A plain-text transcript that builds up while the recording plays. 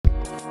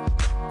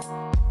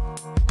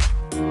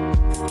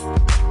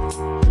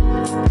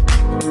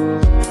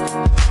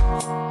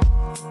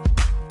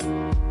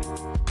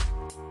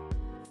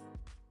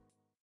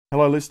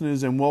Hello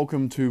listeners, and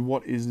welcome to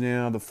what is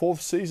now the fourth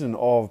season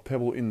of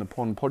Pebble in the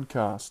Pond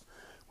podcast.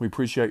 We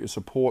appreciate your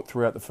support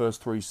throughout the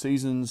first three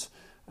seasons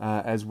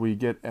as we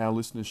get our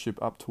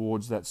listenership up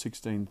towards that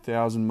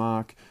 16,000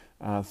 mark.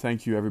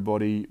 Thank you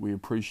everybody, we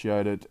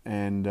appreciate it,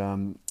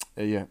 and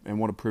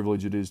what a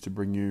privilege it is to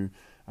bring you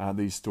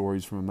these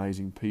stories from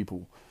amazing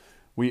people.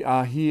 We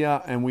are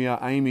here and we are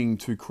aiming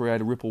to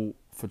create a ripple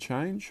for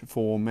change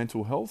for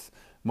mental health.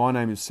 My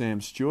name is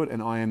Sam Stewart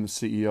and I am the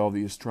CEO of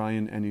the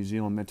Australian and New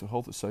Zealand Mental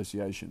Health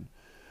Association.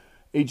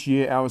 Each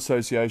year our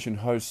association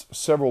hosts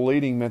several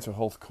leading mental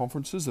health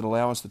conferences that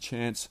allow us the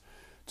chance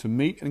to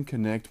meet and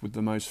connect with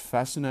the most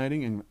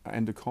fascinating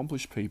and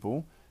accomplished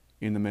people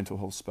in the mental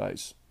health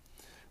space.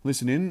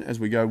 Listen in as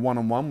we go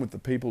one-on-one with the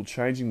people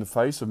changing the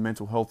face of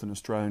mental health in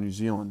Australia and New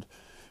Zealand.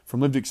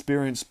 From lived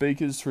experience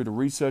speakers through to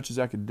researchers,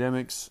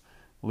 academics,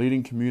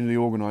 leading community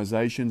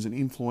organisations and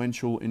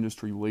influential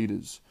industry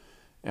leaders.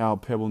 Our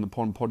Pebble in the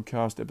Pond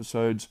podcast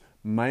episodes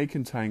may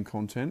contain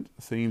content,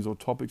 themes or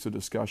topics of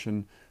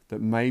discussion that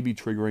may be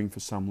triggering for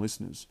some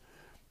listeners.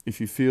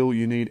 If you feel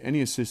you need any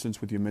assistance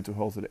with your mental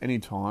health at any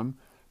time,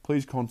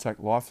 please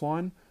contact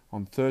Lifeline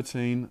on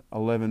 13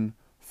 11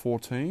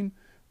 14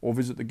 or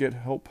visit the Get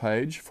Help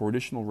page for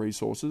additional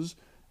resources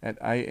at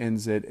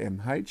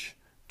anzmh.asn.au.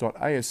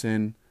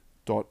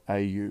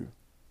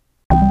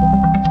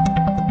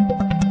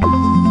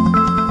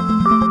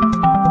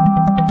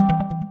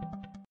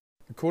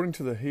 According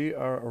to the He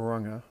Ara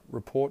Oranga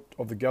report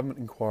of the government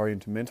inquiry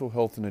into mental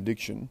health and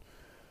addiction,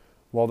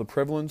 while the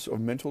prevalence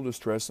of mental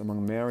distress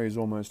among Maori is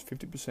almost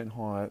 50%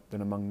 higher than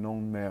among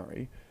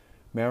non-Maori,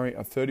 Maori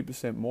are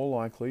 30% more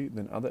likely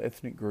than other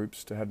ethnic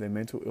groups to have their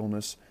mental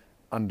illness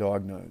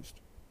undiagnosed.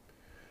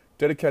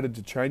 Dedicated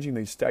to changing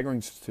these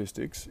staggering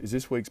statistics is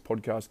this week's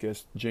podcast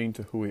guest, Jean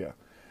Tahuya,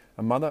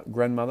 a mother,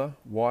 grandmother,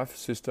 wife,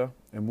 sister,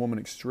 and woman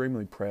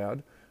extremely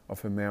proud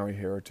of her Maori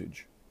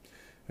heritage.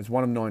 As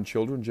one of 9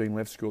 children, Jean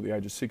left school at the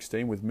age of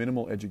 16 with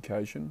minimal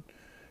education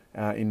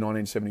in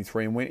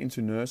 1973 and went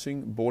into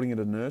nursing, boarding at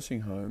a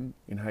nursing home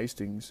in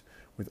Hastings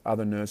with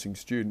other nursing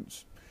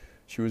students.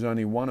 She was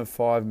only one of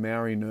 5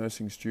 Maori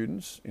nursing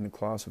students in a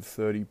class of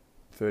 30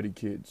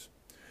 kids.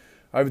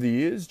 Over the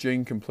years,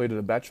 Jean completed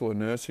a Bachelor of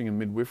Nursing and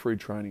Midwifery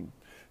training.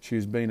 She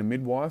has been a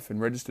midwife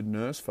and registered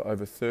nurse for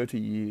over 30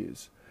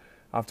 years.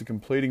 After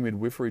completing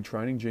midwifery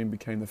training, Jean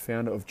became the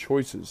founder of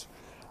Choices,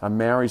 a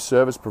Maori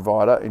service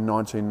provider in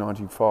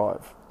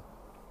 1995.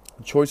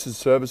 Choices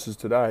services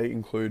today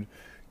include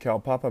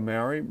Kaupapa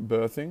Maori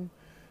birthing,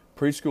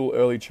 preschool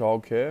early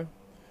childcare,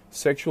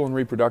 sexual and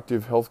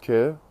reproductive health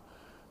care,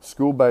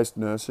 school-based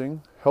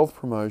nursing, health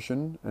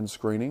promotion and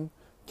screening,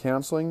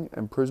 counselling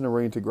and prisoner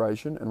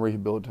reintegration and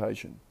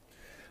rehabilitation.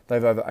 They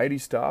have over 80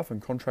 staff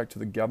and contract to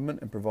the government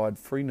and provide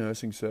free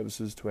nursing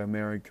services to our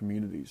Maori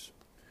communities.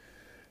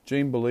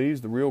 Jean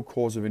believes the real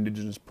cause of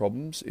Indigenous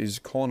problems is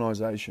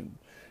colonisation,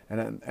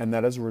 and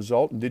that as a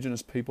result,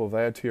 Indigenous people of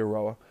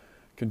Aotearoa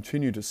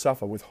continue to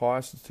suffer with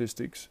higher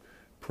statistics,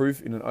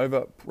 proof in an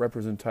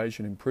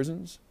overrepresentation in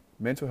prisons,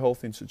 mental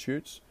health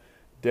institutes,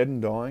 dead and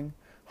dying,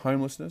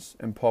 homelessness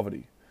and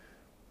poverty.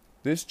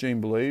 This, Jean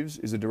believes,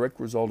 is a direct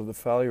result of the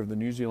failure of the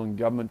New Zealand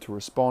government to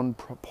respond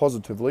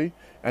positively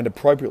and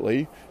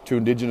appropriately to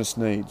Indigenous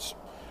needs.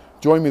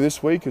 Join me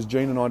this week as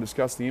Jean and I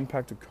discuss the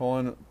impact of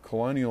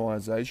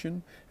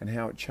colonialisation and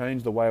how it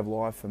changed the way of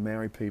life for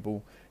Maori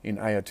people in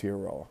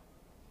Aotearoa.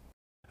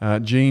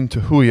 Jean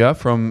Tahuya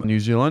from New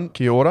Zealand.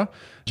 Kia ora.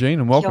 Jean,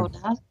 and welcome.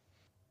 Kia ora.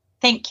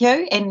 Thank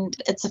you, and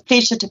it's a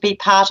pleasure to be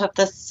part of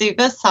this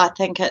service. I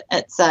think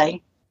it's an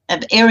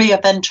area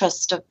of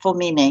interest for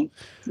many.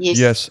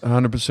 Yes,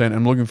 100%.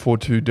 I'm looking forward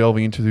to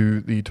delving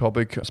into the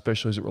topic,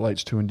 especially as it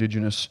relates to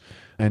Indigenous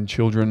and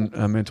children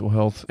mental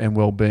health and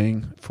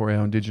well-being for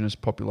our Indigenous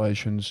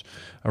populations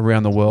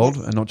around the world,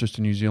 and not just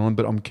in New Zealand.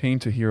 But I'm keen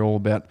to hear all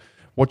about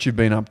what you've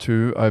been up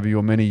to over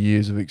your many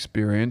years of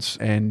experience.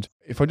 And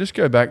if I just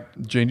go back,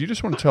 Jean, do you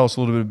just want to tell us a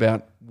little bit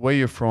about where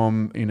you're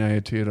from in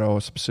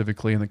Aotearoa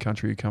specifically, and the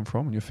country you come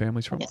from and your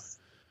family's from?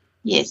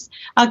 Yes.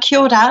 Kia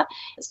ora.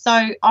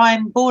 So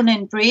I'm born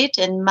and bred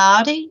in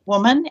Māori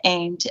woman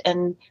and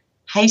in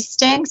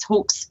Hastings,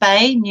 Hawke's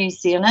Bay, New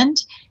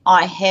Zealand.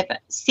 I have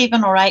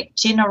 7 or 8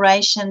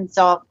 generations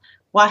of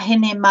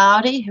wahine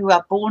Māori who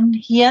are born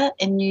here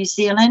in New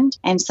Zealand,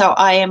 and so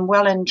I am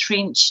well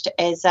entrenched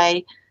as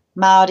a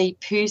Māori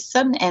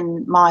person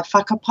and my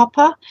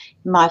whakapapa.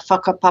 My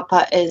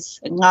whakapapa is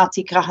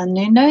Ngāti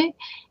Kahanunu,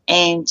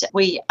 and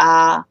we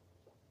are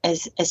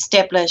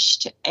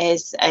established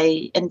as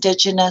a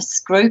Indigenous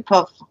group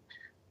of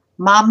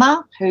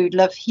mama who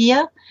live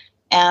here.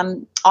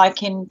 I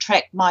can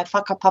track my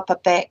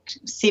whakapapa back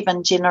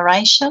 7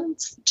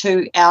 generations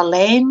to our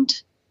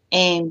land,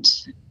 and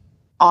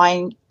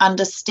I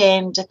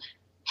understand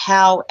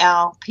how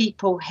our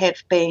people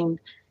have been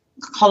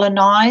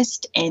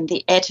colonised and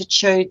the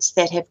attitudes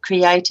that have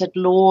created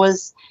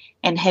laws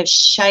and have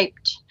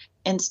shaped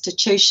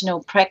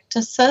institutional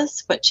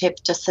practices which have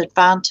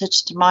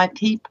disadvantaged my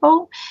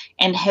people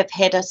and have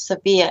had a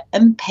severe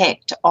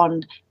impact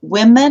on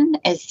women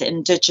as the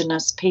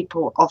Indigenous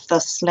people of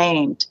this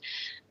land.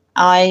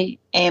 I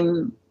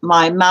am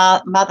my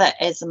mother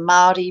as a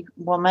Māori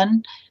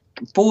woman,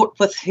 brought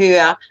with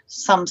her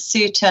some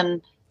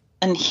certain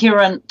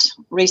inherent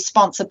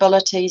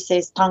responsibilities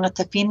as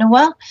tangata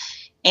whenua,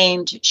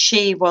 and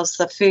she was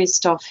the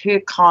first of her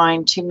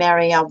kind to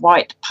marry a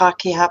white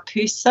Pākehā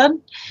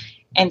person.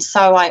 And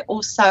so I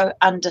also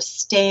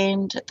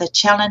understand the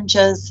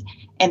challenges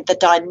and the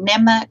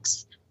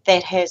dynamics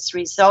that has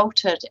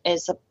resulted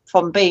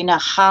from being a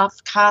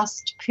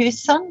half-caste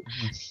person,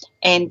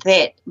 and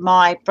that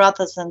my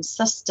brothers and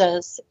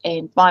sisters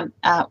and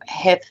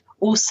have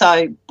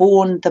also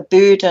borne the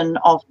burden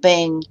of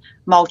being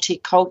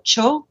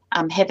multicultural,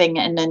 having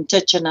an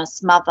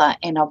Indigenous mother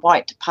and a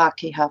white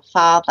Pākehā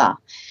father.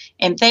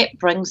 And that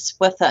brings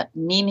with it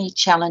many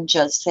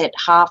challenges that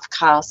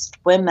half-caste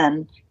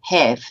women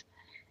have.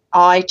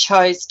 I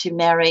chose to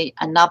marry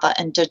another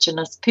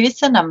Indigenous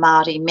person, a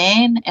Māori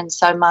man, and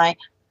so my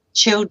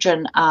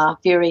children are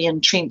very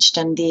entrenched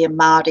in their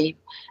Māori,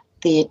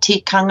 their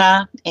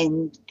tikanga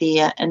and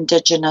their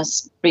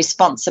Indigenous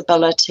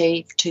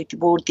responsibility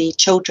toward their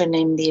children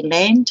and their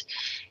land.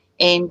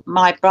 And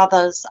my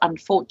brothers,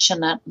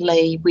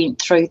 unfortunately,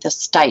 went through the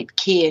state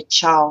care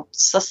child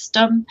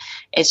system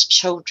as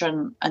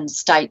children in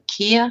state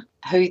care,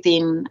 who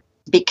then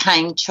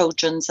became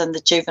children's in the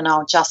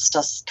juvenile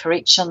justice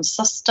correction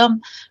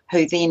system,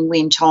 who then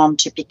went on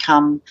to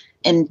become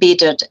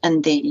embedded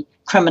in the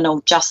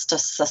criminal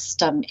justice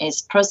system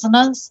as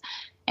prisoners.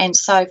 And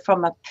so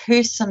from a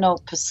personal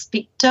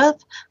perspective,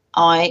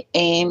 I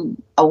am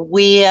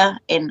aware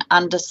and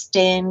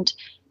understand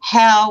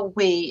how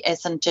we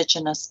as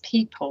Indigenous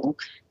people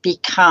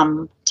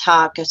become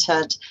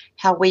targeted,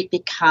 how we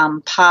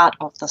become part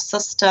of the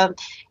system,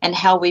 and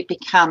how we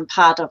become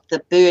part of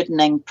the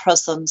burdening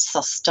prison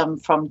system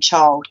from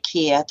child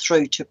care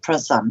through to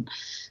prison.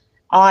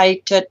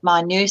 I did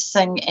my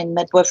nursing and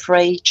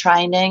midwifery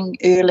training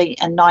early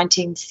in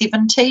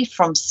 1970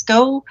 from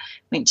school,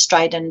 went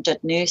straight and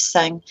did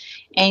nursing,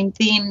 and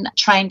then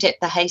trained at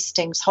the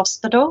Hastings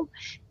Hospital.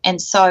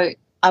 And so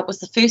it was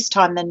the first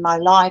time in my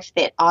life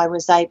that I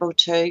was able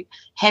to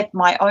have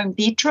my own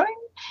bedroom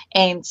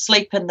and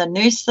sleep in the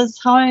nurse's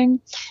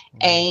home,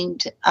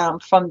 and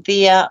from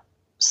there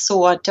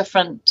saw a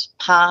different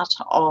part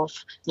of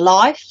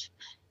life.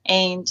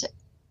 And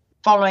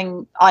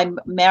I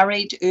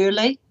married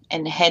early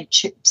and had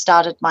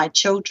started my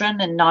children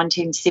in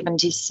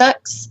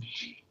 1976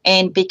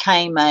 and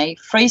became a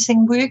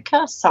freezing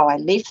worker. So I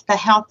left the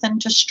health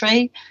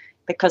industry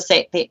because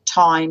at that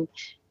time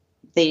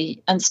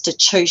the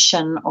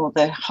institution or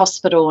the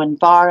hospital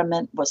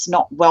environment was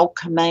not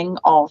welcoming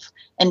of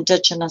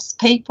Indigenous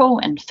people,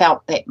 and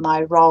felt that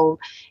my role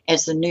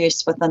as a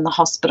nurse within the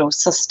hospital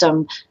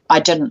system, I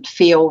didn't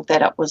feel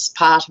that it was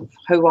part of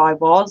who I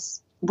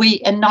was.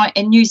 In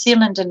New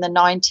Zealand in the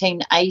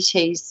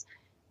 1980s,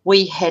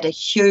 we had a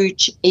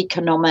huge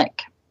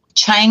economic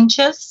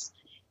changes.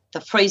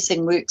 The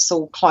freezing works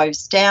all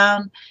closed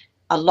down.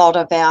 A lot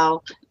of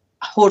our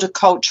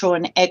horticultural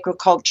and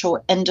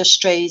agricultural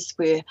industries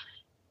were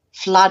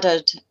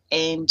flooded,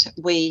 and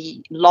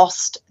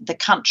the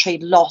country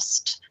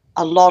lost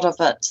a lot of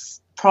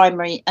its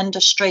primary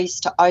industries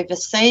to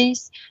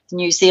overseas.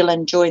 New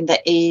Zealand joined the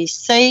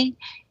EEC,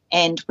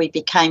 and we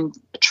became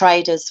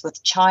traders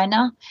with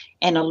China,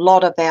 and a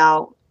lot of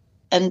our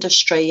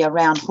industry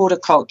around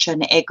horticulture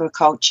and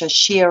agriculture,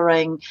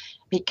 shearing,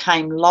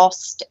 became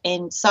lost.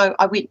 And so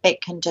I went back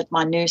and did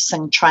my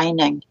nursing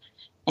training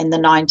in the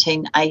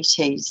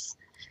 1980s.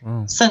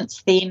 Wow.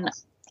 Since then,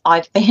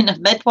 I've been a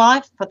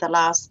midwife for the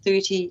last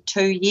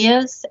 32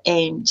 years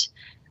and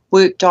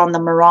worked on the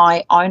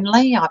marae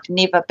only. I've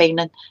never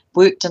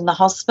worked in the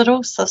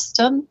hospital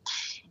system.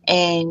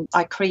 And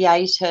I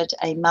created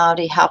a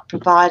Māori health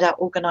provider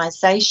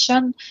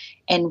organisation,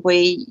 and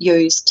we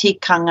use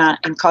tikanga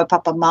and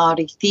kaupapa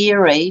Māori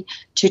theory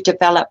to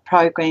develop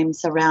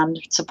programs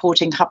around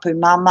supporting hapu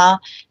mama,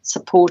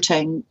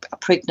 supporting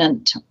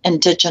pregnant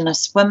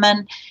Indigenous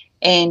women,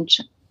 and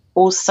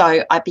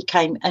also I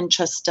became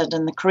interested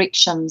in the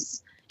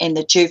corrections and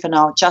the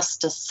juvenile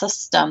justice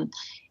system,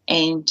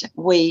 and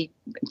we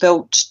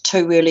built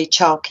 2 early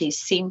childcare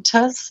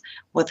centres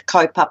with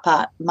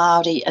kaupapa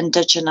Māori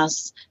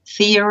Indigenous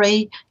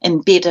theory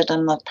embedded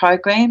in the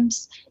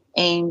programs.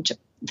 And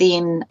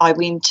then I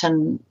went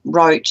and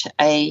wrote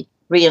a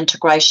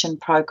reintegration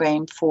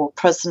program for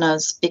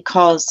prisoners,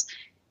 because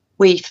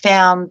we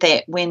found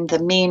that when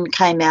the men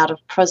came out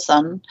of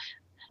prison,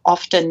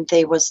 often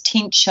there was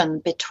tension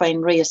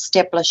between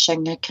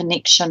re-establishing a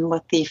connection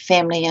with their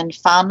family and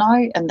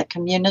whānau in the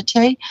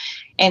community,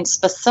 and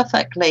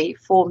specifically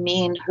for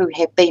men who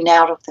have been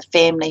out of the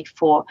family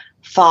for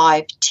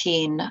 5,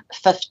 10,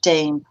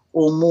 15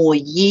 or more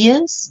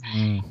years.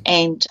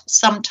 And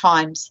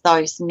sometimes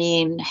those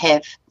men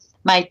have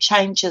made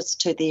changes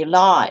to their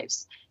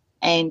lives,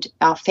 and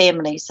our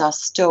families are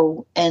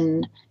still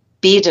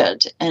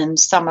embedded in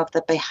some of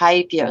the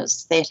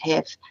behaviours that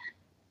have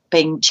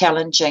been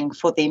challenging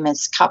for them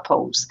as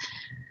couples.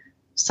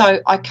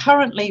 So I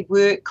currently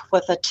work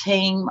with a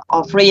team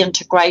of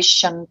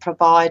reintegration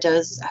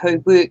providers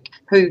who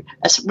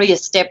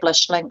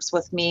re-establish links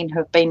with men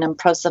who've been in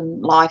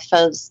prison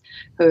lifers,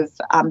 who've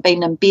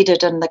been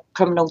embedded in the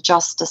criminal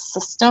justice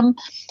system.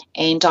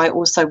 And I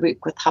also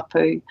work with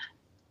hapu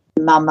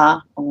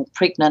mama or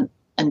pregnant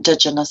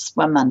Indigenous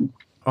women.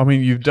 I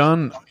mean, you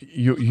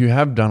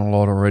have done a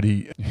lot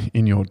already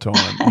in your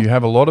time. You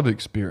have a lot of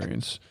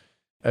experience.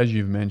 As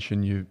you've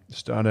mentioned, you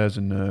started as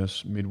a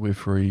nurse,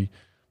 midwifery.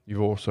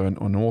 You're also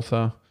an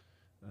author,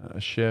 a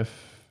chef,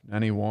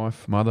 nanny,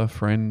 wife, mother,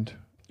 friend,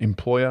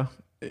 employer,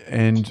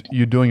 and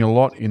you're doing a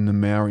lot in the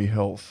Maori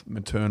health,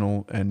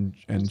 maternal and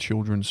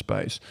children's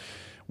space.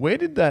 Where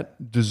did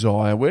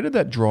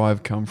that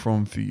drive come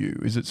from for you?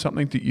 Is it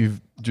something that you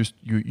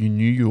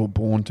knew you were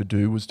born to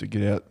do, was to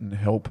get out and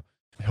help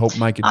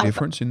make a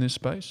difference in this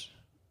space?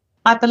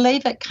 I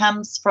believe it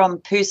comes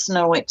from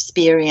personal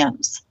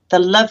experience, the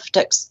lived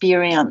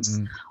experience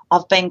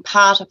of being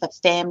part of a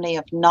family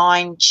of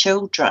 9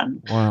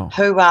 children. Wow.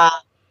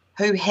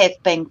 who have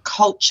been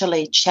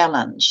culturally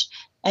challenged.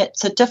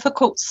 It's a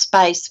difficult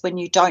space when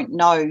you don't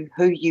know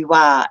who you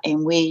are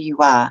and where you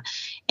are.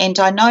 And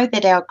I know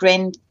that our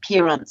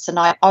grandparents, and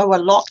I owe a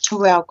lot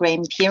to our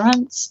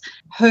grandparents,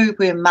 who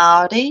were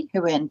Māori,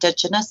 who were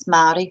Indigenous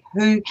Māori,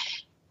 who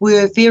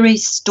were very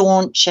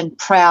staunch and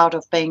proud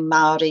of being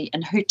Māori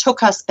and who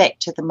took us back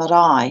to the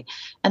marae.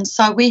 And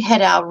so we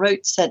had our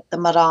roots at the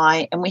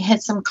marae and we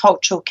had some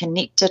cultural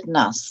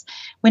connectedness.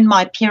 When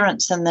my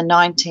parents in the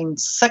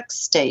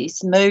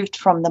 1960s moved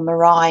from the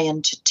marae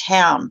into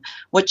town,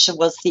 which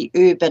was the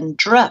urban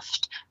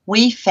drift,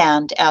 we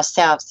found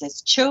ourselves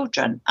as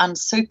children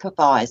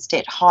unsupervised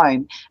at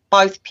home,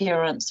 both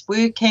parents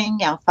working.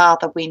 Our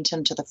father went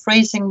into the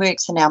freezing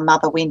works and our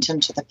mother went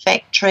into the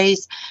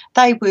factories.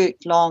 They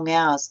worked long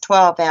hours,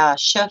 12-hour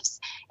shifts,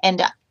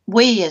 and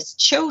we as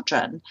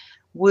children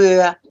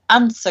were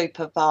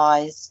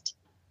unsupervised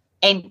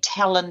and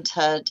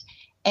talented,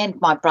 and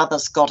my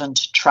brothers got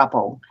into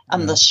trouble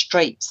in the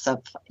streets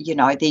of,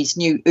 these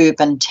new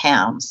urban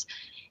towns.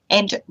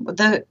 And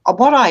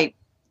what I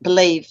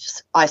believe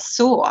I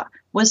saw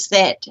was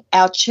that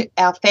our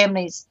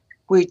families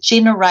were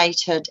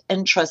generated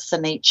interests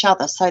in each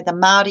other. So the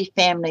Māori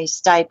families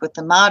stayed with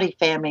the Māori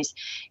families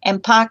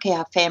and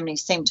Pākehā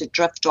families seemed to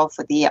drift off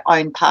with their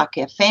own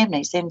Pākehā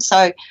families. And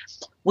so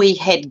we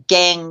had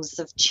gangs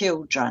of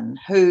children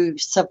who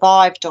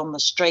survived on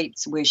the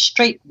streets, were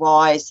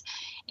streetwise,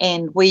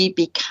 and we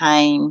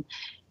became,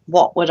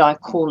 what would I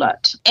call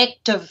it,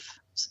 active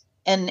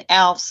in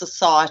our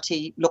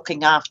society,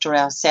 looking after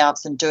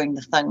ourselves and doing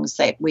the things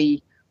that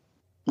we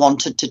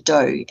wanted to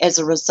do. As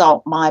a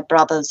result, my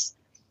brothers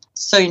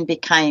soon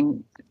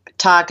became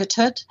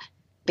targeted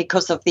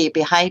because of their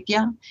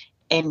behaviour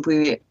and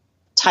were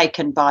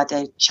taken by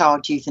the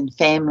Child, Youth and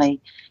Family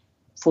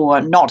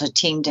for not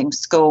attending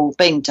school,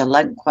 being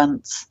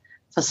delinquents,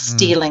 for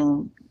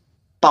stealing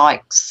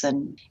bikes.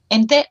 And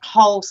that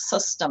whole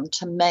system,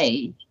 to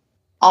me,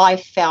 I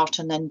felt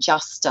an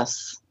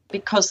injustice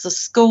because the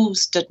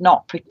schools did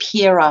not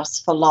prepare us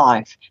for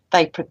life.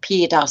 They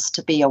prepared us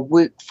to be a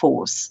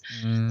workforce.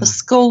 The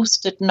schools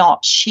did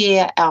not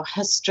share our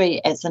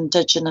history as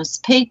Indigenous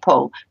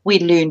people. We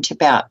learned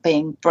about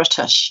being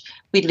British.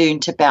 We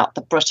learned about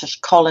the British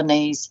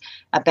colonies,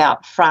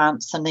 about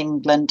France and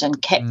England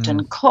and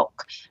Captain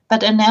Cook.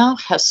 But in our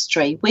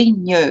history, we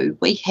knew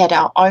we had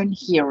our own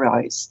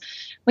heroes.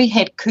 We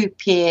had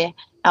Kupe,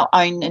 our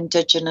own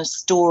Indigenous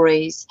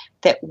stories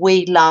that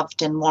we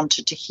loved and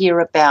wanted to hear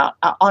about,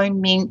 our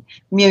own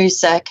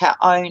music, our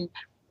own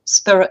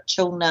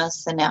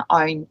spiritualness and our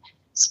own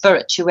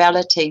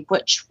spirituality,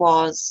 which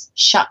was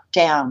shut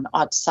down,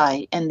 I'd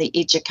say, in the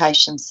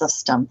education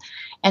system.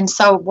 And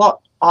so what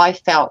I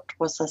felt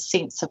was a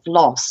sense of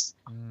loss.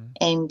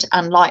 And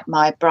unlike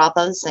my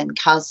brothers and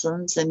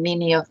cousins and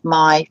many of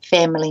my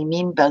family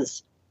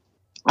members,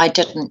 I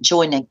didn't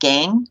join a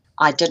gang.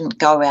 I didn't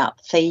go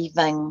out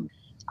thieving.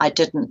 I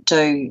didn't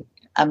do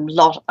a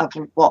lot of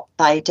what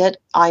they did.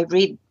 I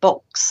read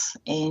books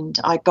and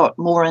I got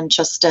more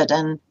interested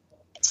in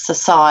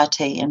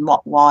society and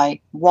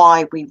why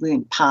we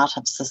weren't part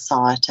of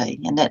society,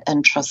 and it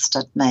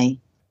interested me.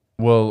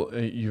 Well,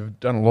 you've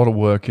done a lot of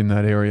work in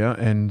that area,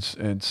 and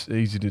it's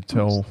easy to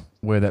tell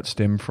where that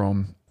stemmed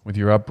from with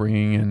your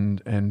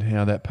upbringing and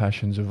how that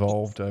passion's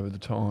evolved over the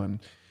time.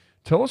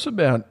 Tell us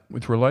about,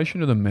 with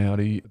relation to the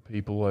Māori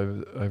people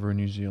over in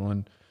New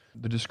Zealand,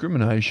 the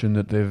discrimination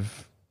that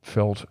they've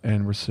felt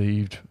and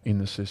received in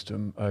the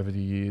system over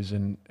the years,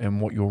 and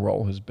what your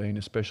role has been,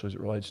 especially as it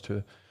relates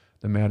to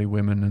the Māori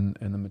women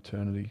and the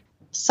maternity.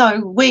 So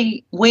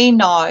we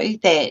know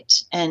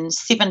that in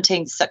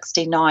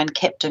 1769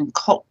 Captain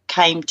Cook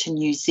came to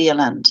New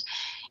Zealand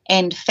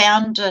and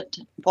founded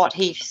what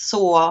he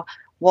saw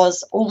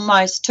was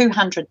almost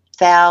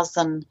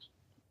 200,000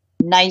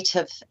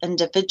 native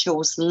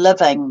individuals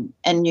living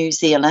in New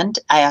Zealand,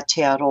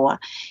 Aotearoa.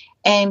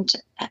 And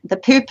the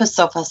purpose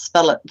of his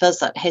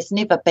visit has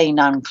never been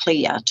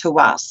unclear to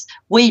us.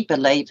 We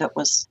believe it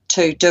was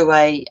to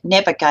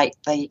navigate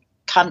the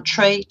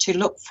country to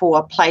look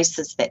for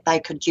places that they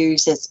could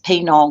use as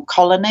penal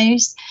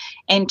colonies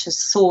and to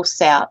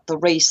source out the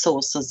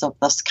resources of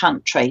this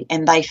country,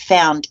 and they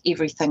found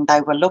everything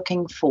they were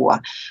looking for.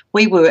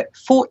 We were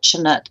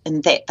fortunate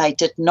in that they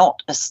did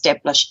not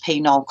establish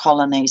penal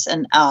colonies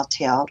in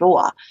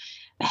Aotearoa.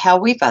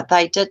 However,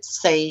 they did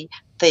see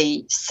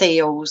the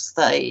seals,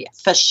 the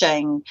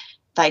fishing,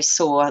 they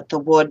saw the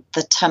wood,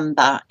 the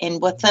timber,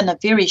 and within a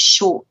very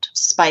short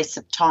space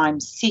of time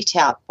set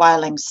out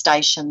whaling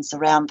stations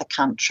around the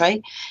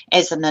country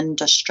as an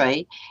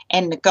industry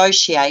and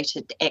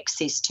negotiated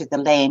access to the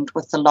land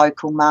with the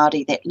local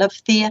Māori that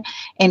lived there,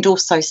 and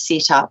also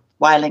set up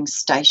whaling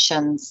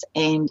stations,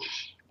 and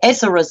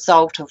as a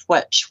result of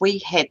which we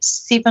had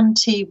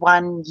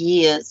 71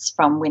 years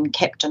from when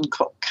Captain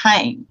Cook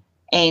came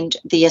and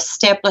the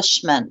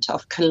establishment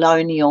of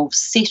colonial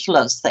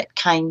settlers that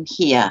came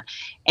here.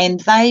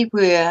 And they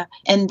were,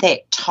 in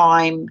that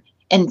time,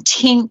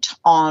 intent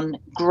on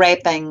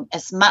grabbing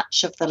as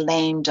much of the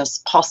land as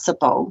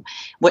possible,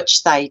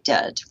 which they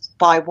did,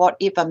 by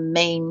whatever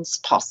means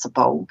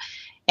possible.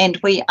 And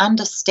we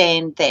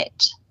understand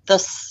that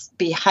this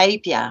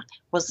behaviour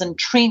was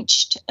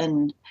entrenched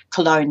in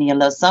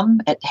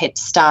colonialism. It had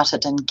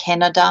started in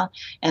Canada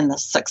in the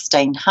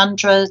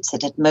 1600s.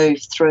 It had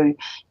moved through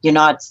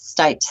United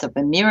States of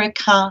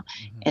America.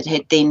 It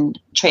had then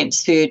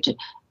transferred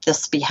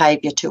this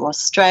behaviour to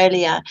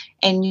Australia,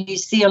 and New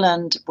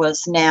Zealand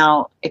was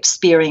now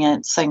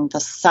experiencing the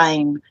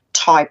same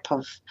type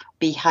of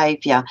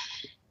behaviour.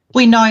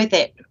 We know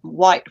that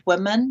white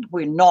women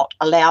were not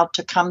allowed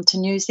to come to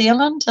New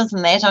Zealand.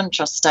 Isn't that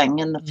interesting?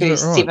 In the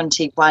first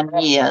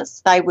 71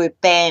 years, they were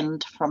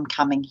banned from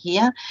coming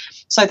here.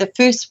 So the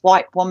first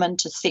white woman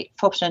to set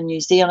foot in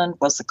New Zealand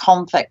was a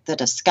convict that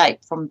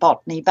escaped from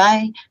Botany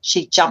Bay.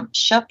 She jumped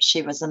ship.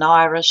 She was an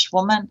Irish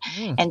woman,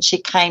 and she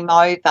came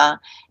over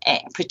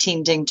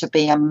pretending to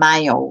be a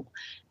male.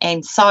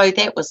 And so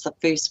that was the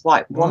first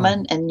white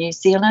woman in New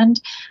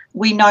Zealand.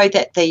 We know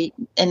that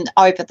in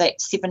over that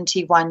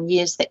 71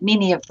 years that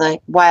many of the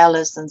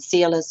whalers and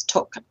sealers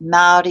took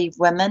Māori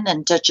women,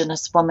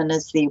 Indigenous women,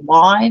 as their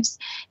wives,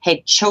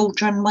 had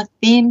children with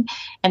them.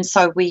 And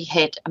so we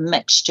had a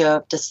mixture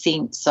of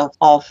descents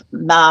of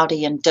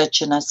Māori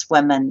Indigenous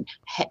women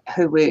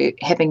who were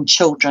having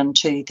children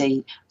to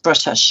the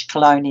British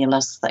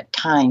colonialists that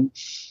came.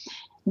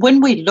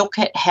 When we look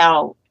at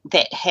how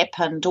that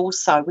happened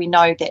also, we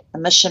know that the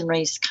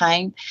missionaries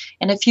came,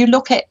 and if you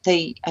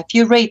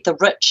read the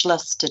Rich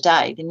List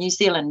today, the New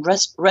Zealand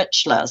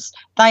Rich List,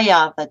 they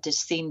are the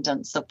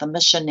descendants of the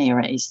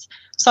missionaries.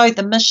 So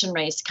the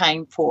missionaries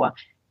came for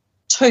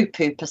two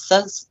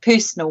purposes.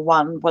 Personal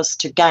one was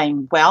to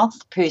gain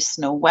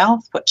personal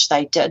wealth, which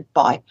they did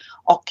by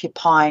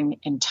occupying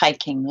and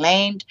taking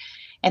land,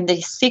 and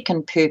the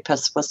second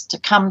purpose was to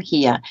come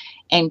here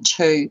and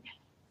to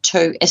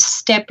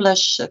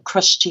establish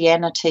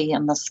Christianity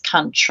in this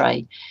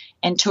country.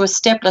 And to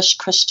establish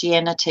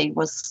Christianity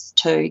was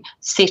to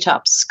set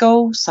up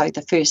schools. So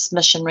the first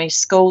missionary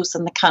schools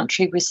in the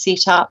country were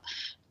set up,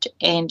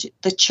 and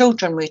the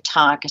children were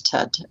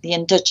targeted, the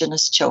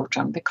Indigenous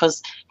children,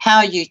 because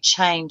how you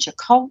change a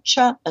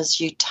culture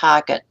is you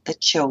target the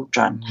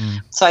children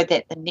so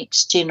that the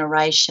next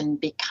generation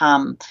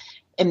become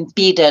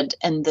embedded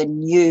in the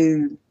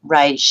new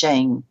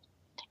regime.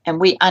 And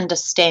we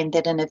understand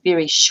that in a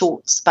very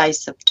short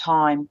space of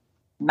time,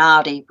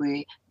 Māori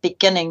were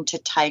beginning to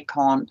take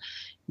on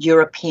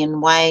European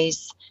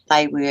ways.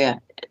 They were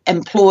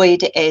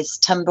employed as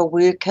timber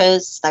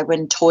workers. They were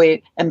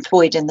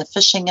employed in the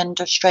fishing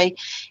industry,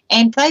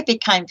 and they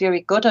became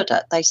very good at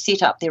it. They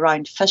set up their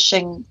own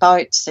fishing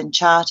boats and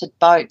chartered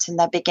boats, and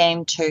they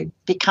began to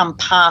become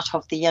part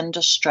of the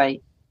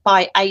industry.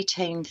 By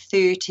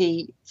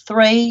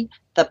 1833,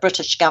 the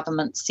British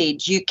government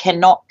said you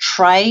cannot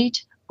trade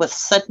with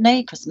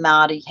Sydney, because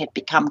Māori had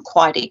become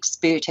quite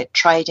expert at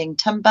trading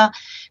timber,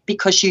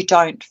 because you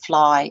don't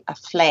fly a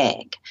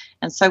flag.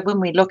 And so when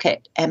we look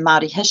at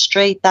Māori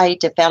history, they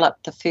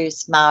developed the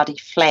first Māori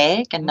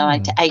flag in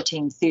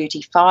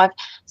 1835.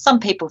 Some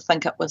people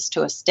think it was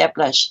to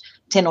establish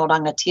Tino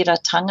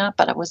Rangatiratanga,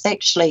 but it was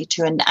actually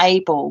to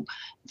enable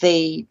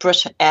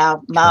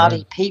our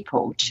Māori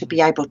people to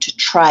be able to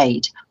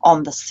trade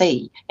on the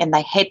sea, and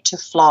they had to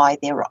fly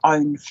their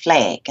own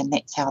flag, and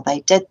that's how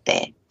they did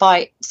that.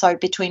 So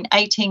between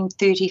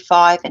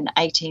 1835 and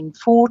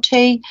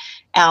 1840,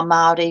 our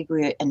Māori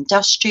were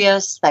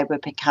industrious. They were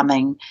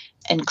becoming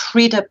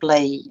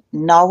incredibly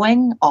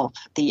knowing of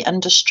the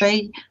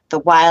industry, the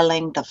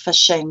whaling, the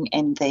fishing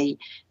and the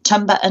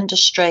timber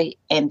industry,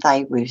 and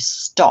they were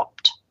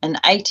stopped. In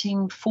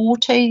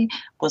 1840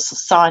 was the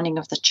signing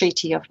of the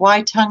Treaty of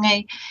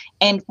Waitangi,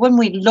 and when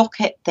we look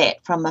at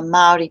that from a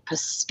Māori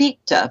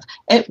perspective,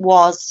 it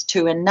was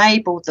to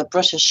enable the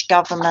British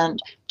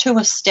government to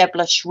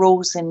establish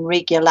rules and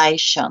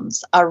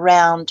regulations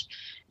around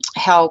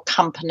how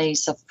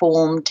companies are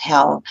formed,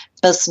 how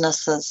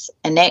businesses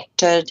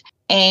enacted.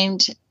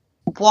 And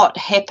what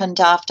happened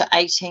after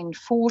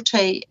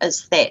 1840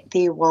 is that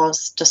there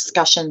was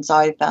discussions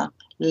over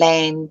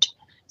land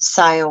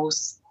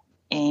sales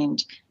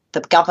and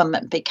the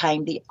government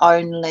became the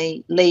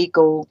only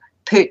legal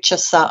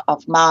purchaser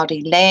of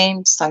Māori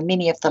land. So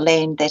many of the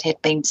land that had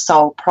been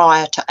sold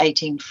prior to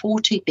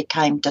 1840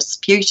 became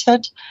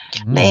disputed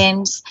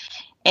lands,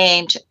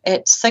 and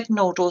it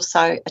signalled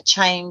also a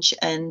change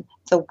in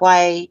the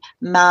way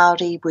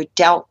Māori were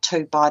dealt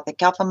to by the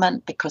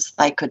government, because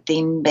they could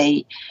then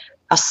be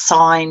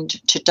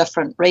assigned to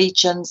different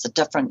regions,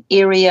 different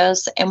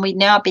areas, and we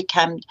now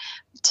became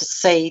to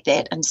see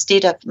that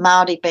instead of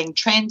Māori being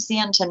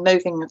transient and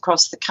moving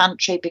across the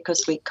country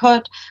because we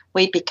could,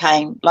 we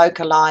became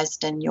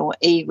localised in your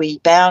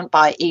iwi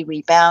by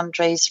iwi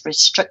boundaries,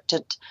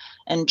 restricted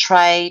in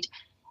trade,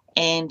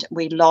 and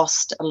we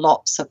lost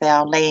lots of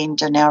our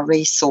land and our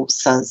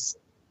resources.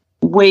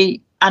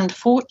 We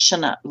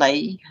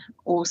unfortunately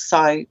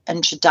also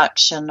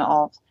introduction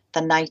of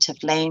the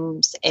Native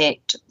Lands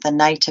Act, the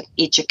Native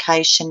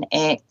Education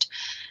Act,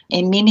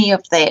 and many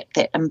of that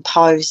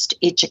imposed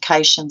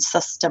education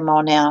system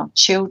on our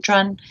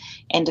children.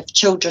 And if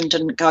children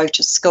didn't go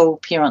to school,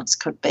 parents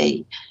could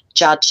be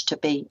judged to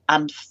be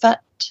unfit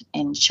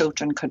and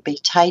children could be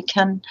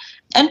taken.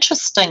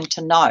 Interesting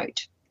to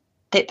note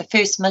that the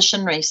first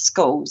missionary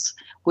schools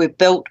were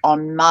built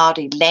on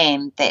Māori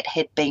land that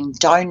had been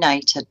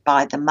donated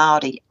by the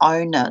Māori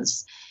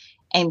owners.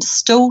 And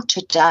still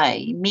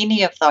today,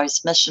 many of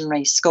those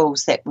missionary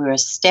schools that were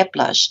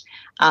established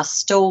are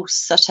still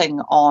sitting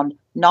on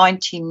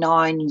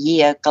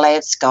 99-year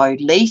Glasgow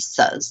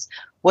leases,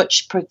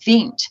 which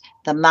prevent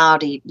the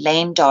Māori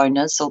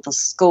landowners or the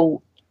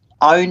school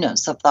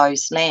owners of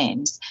those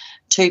lands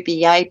to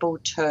be able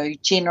to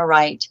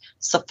generate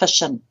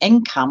sufficient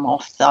income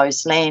off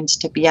those lands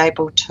to be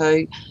able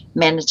to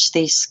manage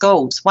their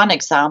schools. One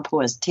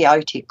example is Te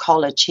Aute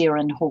College here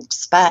in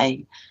Hawke's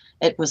Bay.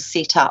 It was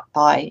set up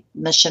by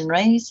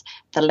missionaries.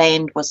 The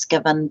land was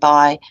given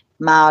by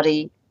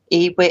Māori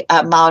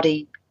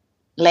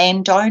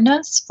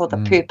landowners for the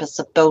purpose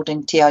of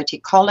building Te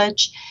Aute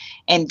College,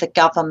 and the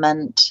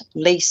government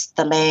leased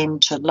the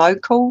land to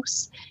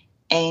locals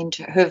and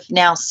who've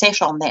now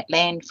sat on that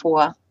land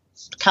for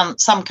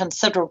some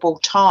considerable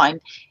time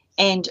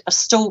and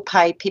still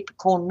pay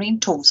peppercorn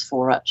rentals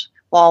for it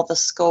while the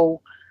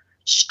school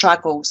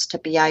struggles to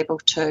be able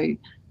to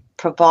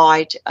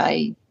provide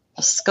a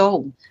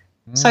school.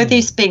 So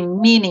there's been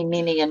many,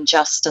 many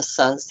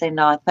injustices, and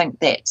I think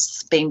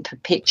that's been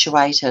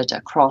perpetuated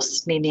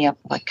across many of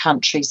the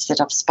countries that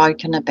I've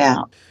spoken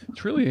about.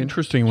 It's really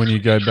interesting when you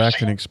go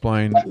back and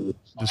explain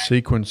the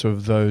sequence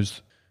of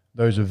those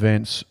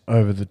events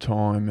over the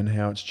time and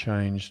how it's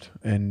changed,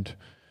 and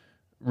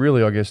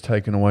really, I guess,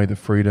 taken away the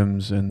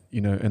freedoms and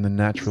and the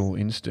natural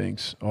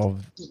instincts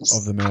of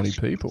the Māori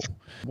people.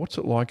 What's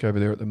it like over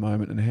there at the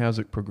moment, and how's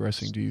it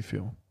progressing, do you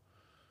feel?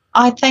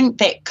 I think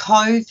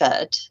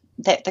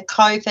that the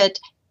COVID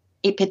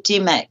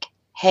epidemic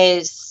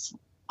has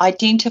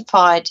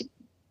identified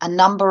a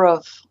number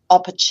of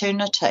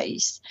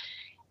opportunities,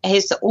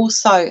 has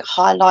also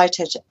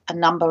highlighted a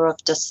number of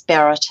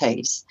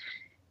disparities.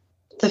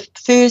 The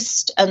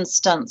first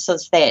instance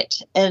is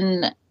that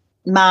in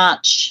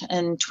March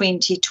in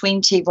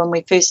 2020, when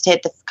we first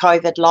had the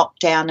COVID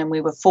lockdown and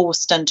we were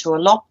forced into a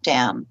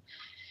lockdown,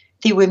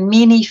 there were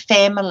many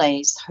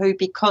families who,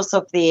 because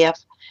of their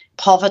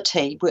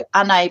poverty, were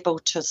unable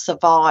to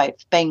survive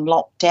being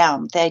locked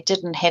down. They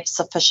didn't have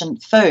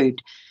sufficient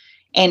food.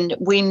 And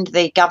when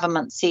the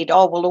government said,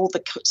 oh, well, all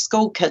the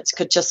school kids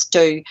could just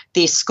do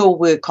their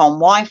schoolwork on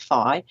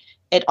Wi-Fi,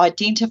 it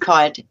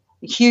identified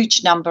a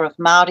huge number of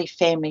Māori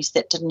families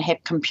that didn't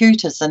have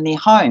computers in their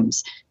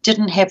homes,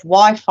 didn't have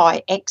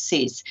Wi-Fi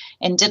access,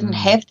 and didn't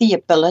have the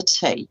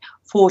ability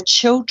for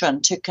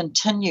children to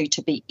continue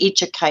to be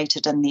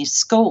educated in their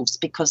schools,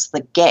 because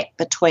the gap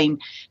between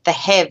the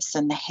haves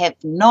and the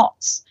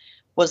have-nots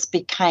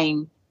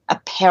became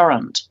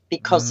apparent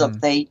because of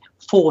the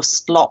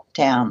forced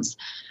lockdowns.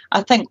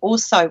 I think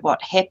also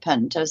what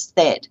happened is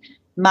that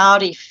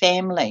Māori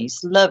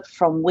families live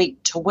from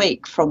week to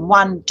week, from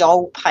one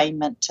dole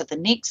payment to the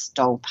next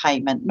dole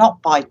payment,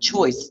 not by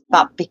choice,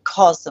 but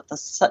because of the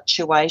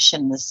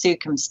situation, the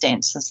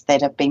circumstances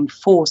that have been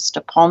forced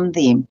upon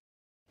them.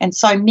 And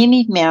so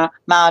many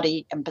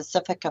Māori and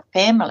Pacifica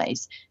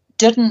families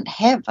didn't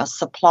have a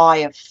supply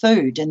of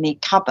food in their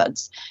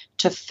cupboards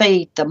to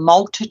feed the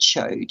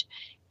multitude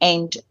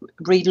and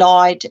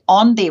relied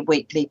on their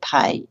weekly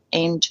pay.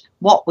 And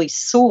what we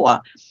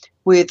saw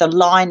were the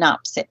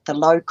lineups at the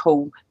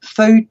local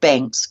food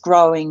banks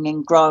growing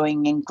and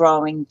growing and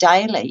growing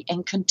daily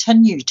and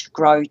continue to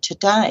grow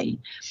today.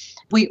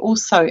 We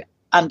also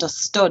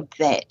understood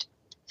that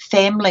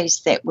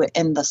families that were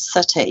in the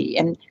city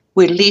and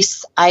were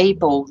less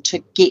able to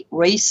get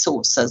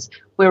resources,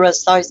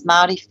 whereas those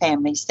Māori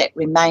families that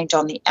remained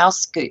on the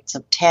outskirts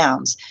of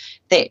towns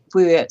that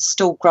were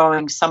still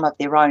growing some of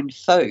their own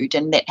food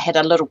and that had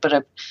a little bit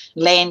of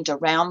land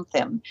around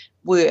them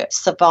were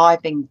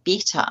surviving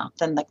better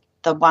than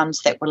the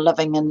ones that were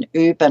living in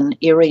urban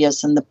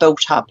areas and the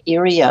built-up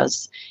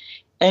areas.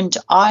 And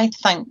I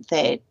think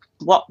that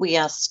what we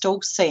are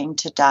still seeing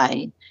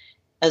today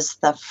is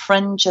the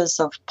fringes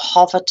of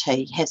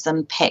poverty has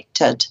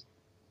impacted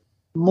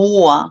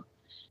more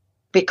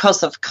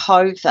because of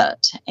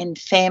COVID, and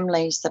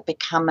families are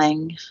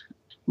becoming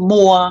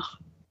more,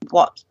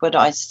 what would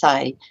I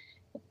say,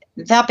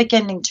 they're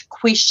beginning to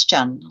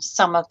question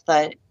some of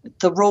the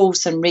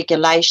rules and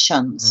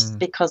regulations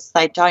because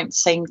they don't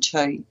seem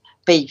to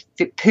be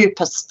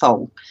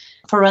purposeful.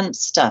 For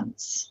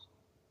instance,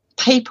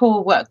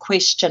 people were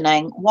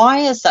questioning, why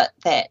is it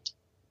that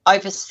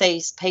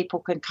overseas people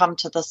can come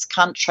to this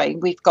country?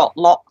 We've got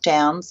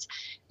lockdowns,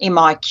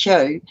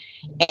 MIQ,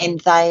 and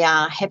they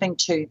are having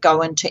to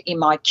go into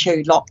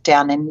MIQ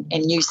lockdown,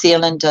 and New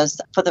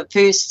Zealanders, for the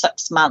first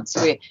 6 months,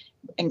 were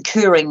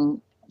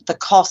incurring the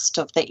cost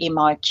of the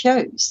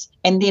MIQs.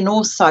 And then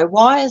also,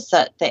 why is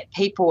it that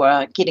people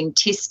are getting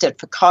tested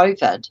for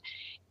COVID,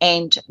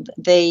 and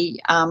the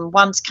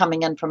ones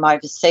coming in from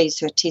overseas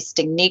who are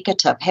testing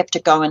negative have to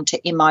go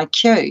into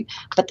MIQ,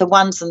 but the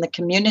ones in the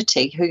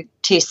community who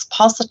test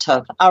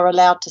positive are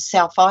allowed to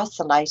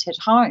self-isolate at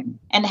home?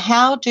 And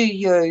how do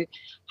you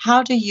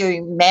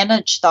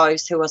manage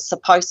those who are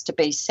supposed to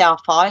be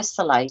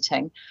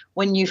self-isolating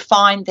when you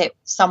find that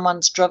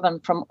someone's driven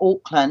from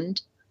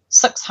Auckland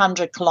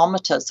 600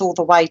 kilometres all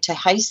the way to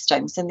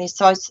Hastings, and they're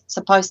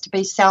supposed to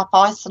be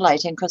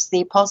self-isolating because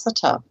they're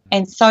positive?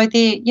 And so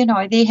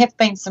there have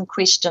been some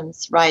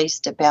questions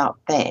raised about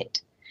that.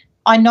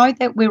 I know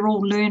that we're all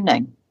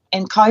learning,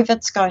 and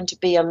COVID's going to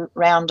be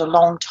around a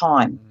long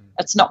time.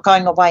 It's not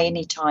going away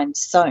anytime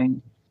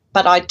soon.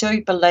 But I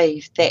do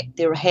believe that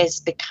there has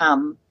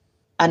become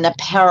an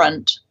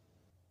apparent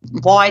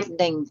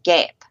widening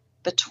gap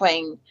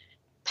between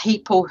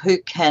people who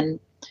can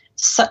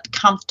sit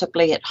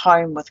comfortably at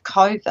home with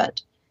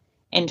COVID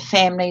and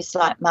families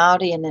like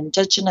Māori and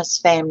Indigenous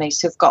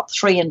families who've got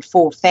 3 and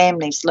 4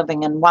 families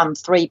living in one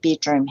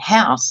 3-bedroom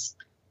house,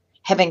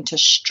 having to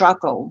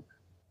struggle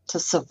to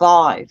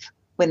survive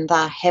when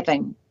they're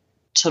having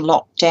to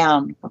lock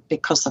down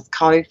because of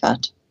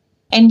COVID.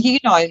 And,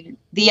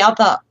 the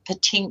other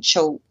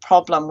potential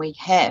problem we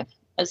have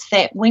is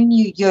that when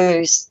you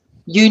use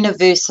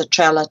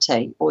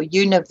universality or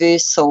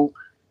universal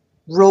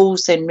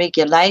rules and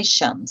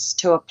regulations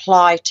to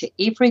apply to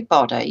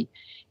everybody,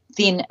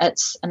 then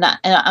it's an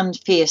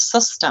unfair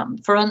system.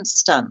 For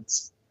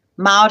instance,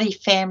 Māori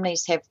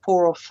families have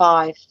 4 or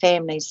 5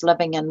 families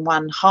living in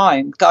one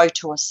home, go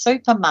to a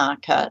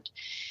supermarket,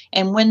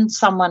 and when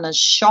someone is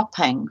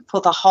shopping for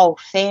the whole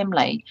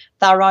family,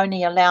 they're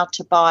only allowed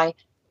to buy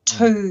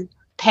 2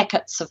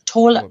 packets of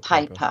toilet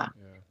paper.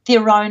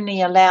 They're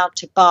only allowed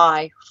to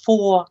buy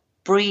 4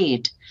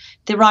 bread.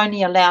 They're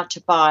only allowed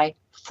to buy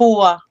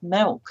 4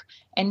 milk.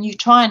 And you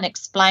try and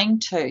explain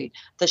to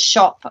the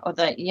shop or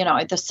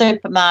the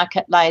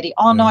supermarket lady,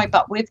 no,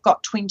 but we've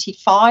got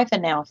 25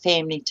 in our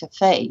family to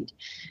feed.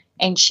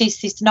 And she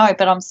says, no,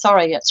 but I'm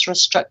sorry, it's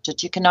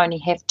restricted. You can only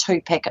have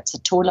 2 packets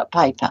of toilet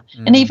paper.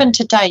 And even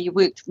today you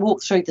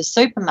walk through the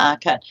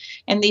supermarket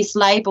and there's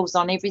labels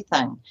on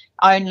everything,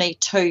 only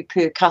 2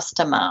 per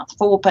customer,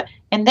 4 per,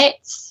 and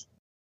that's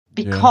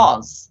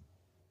because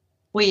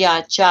we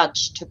are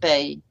judged to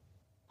be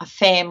a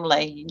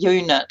family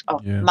unit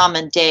of mum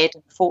and dad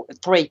and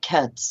 3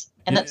 kids.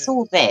 And it's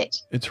all that.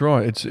 It's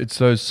right. It's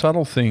those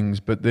subtle things,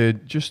 but they're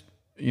just,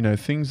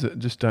 things that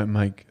just don't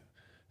make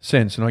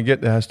sense. And I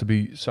get there has to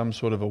be some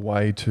sort of a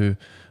way to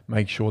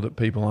make sure that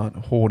people aren't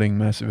hoarding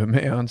massive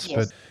amounts,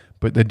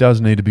 but there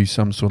does need to be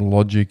some sort of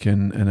logic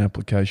and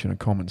application of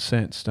common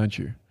sense, don't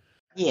you?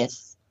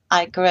 Yes,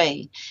 I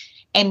agree.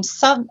 And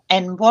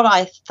what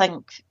I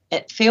think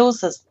it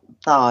feels as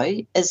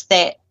though is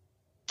that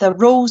the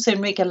rules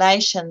and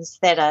regulations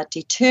that are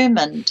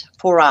determined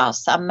for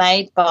us are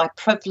made by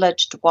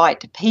privileged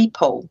white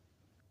people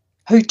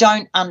who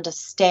don't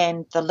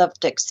understand the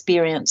lived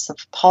experience of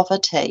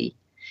poverty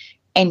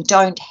and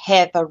don't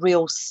have a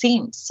real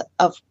sense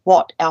of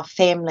what our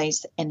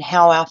families and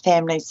how our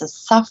families are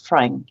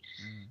suffering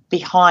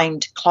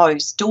behind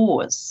closed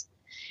doors.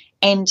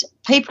 And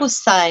people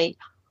say,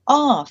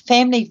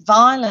 family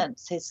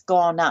violence has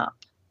gone up.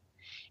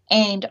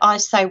 And I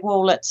say,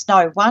 well, it's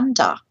no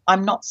wonder.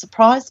 I'm not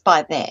surprised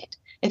by that.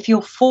 If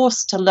you're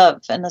forced to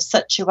live in a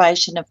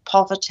situation of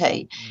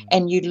poverty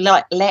and you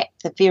lack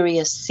the very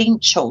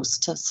essentials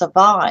to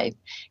survive,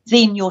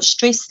 then your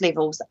stress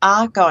levels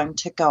are going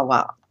to go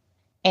up.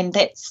 And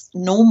that's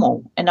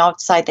normal. And I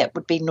would say that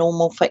would be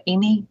normal for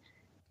any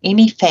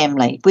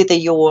family, whether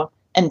you're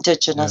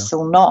Indigenous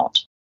or not.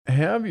 How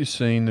have you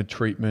seen the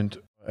treatment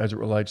as it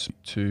relates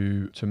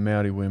to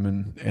Māori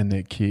women and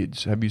their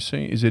kids? Have you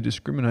seen, is there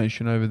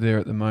discrimination over there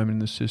at the moment in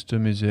the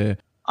system? Is there?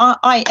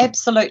 I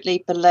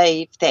absolutely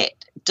believe that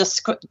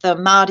the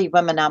Māori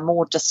women are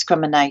more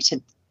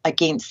discriminated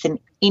against than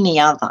any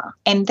other.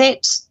 And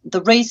that's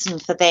the reason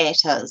for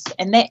that is,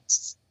 and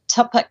that's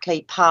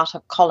typically part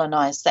of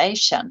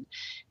colonisation,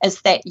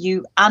 is that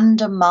you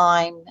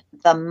undermine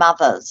the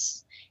mothers.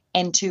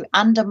 And to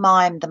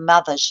undermine the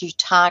mothers, you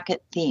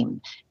target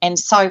them. And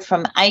so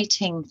from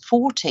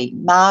 1840,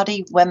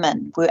 Māori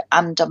women were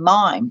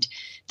undermined.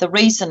 The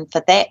reason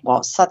for that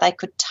was so they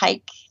could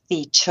take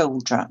their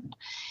children.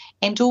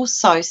 and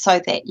also so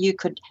that you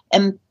could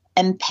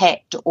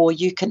impact, or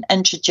you can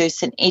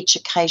introduce an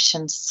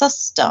education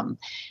system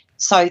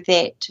so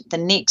that the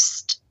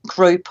next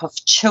group of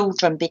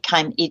children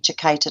became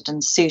educated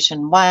in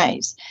certain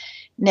ways.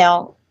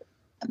 Now,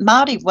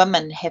 Māori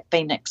women have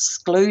been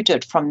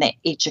excluded from that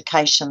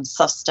education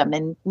system,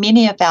 and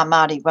many of our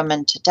Māori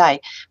women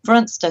today, for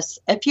instance,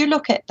 if you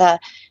look at the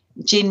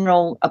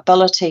general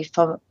ability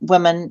for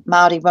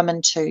Māori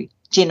women to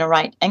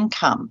generate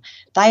income,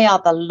 they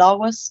are the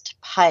lowest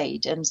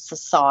paid in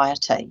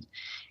society,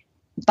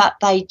 but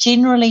they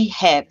generally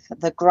have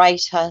the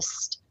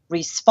greatest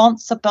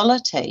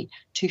responsibility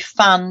to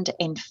fund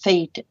and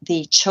feed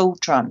their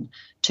children,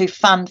 to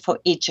fund for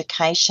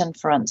education,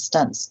 for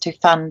instance, to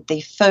fund their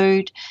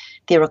food,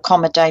 their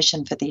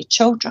accommodation for their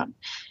children.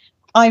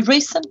 I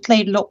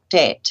recently looked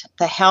at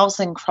the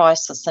housing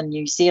crisis in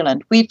New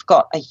Zealand. We've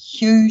got a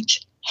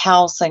huge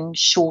housing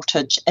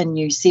shortage in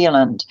New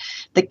Zealand.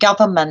 The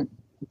government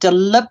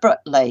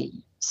deliberately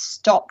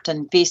stopped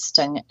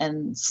investing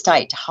in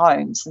state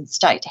homes and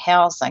state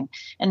housing.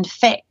 In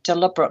fact,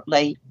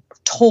 deliberately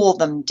tore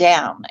them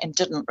down and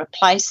didn't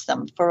replace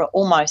them for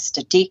almost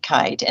a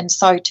decade. And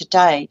so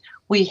today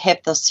we have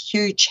this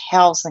huge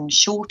housing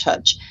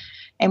shortage,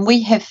 and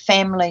we have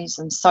families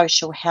in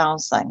social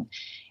housing,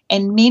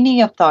 and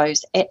many of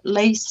those, at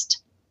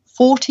least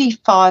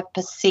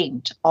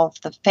 45% of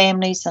the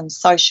families in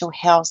social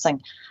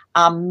housing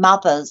are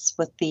mothers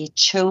with their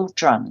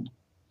children.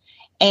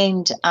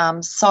 And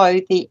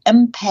so the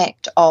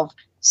impact of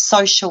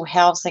social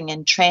housing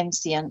and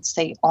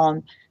transiency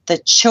on the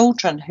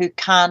children who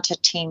can't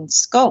attend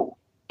school,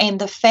 and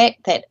the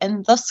fact that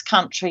in this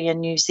country,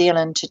 in New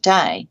Zealand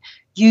today,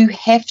 you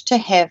have to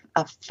have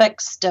a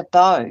fixed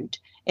abode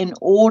in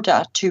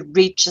order to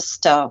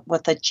register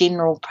with a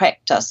general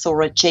practice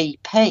or a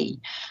GP.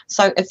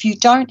 So if you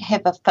don't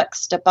have a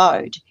fixed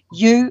abode,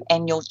 you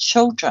and your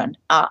children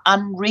are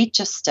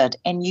unregistered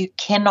and you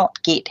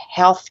cannot get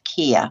health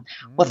care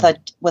with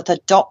a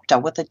doctor,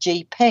 with a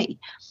GP.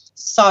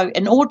 So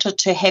in order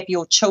to have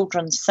your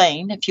children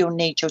seen, if you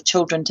need your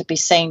children to be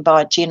seen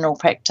by a general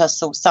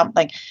practice or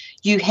something,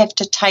 you have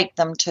to take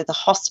them to the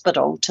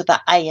hospital, to the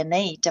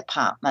A&E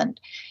department,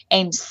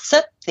 and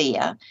sit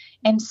there.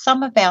 And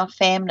some of our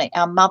family,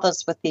 our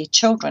mothers with their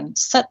children,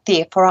 sit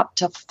there for up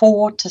to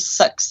 4 to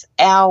 6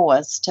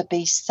 hours to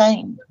be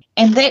seen.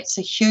 And that's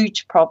a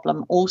huge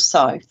problem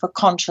also for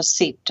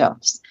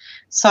contraceptives.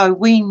 So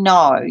we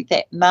know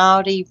that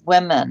Māori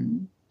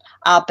women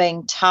are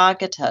being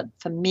targeted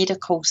for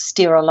medical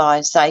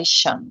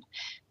sterilisation.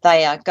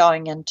 They are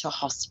going into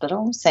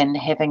hospitals and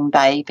having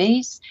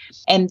babies,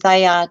 and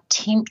they are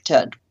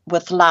tempted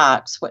with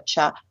LARCs, which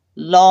are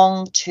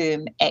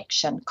long-term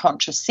action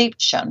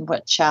contraception,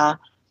 which are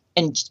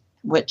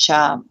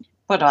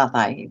what are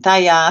they?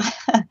 They are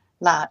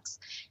LARCs.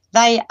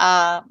 They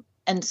are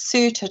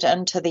inserted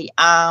into the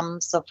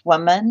arms of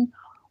women,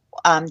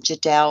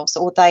 jadals,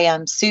 or they are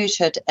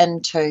inserted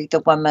into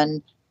the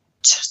women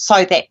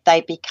so that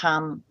they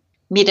become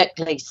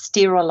medically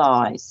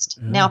sterilised.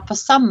 Now, for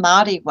some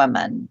Māori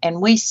women,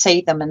 and we see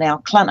them in our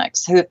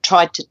clinics, who have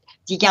the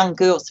young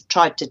girls have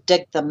tried to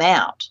dig them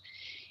out,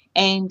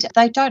 and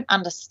they don't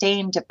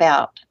understand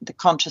about the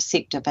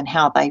contraceptive and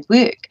how they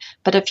work.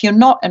 But if you're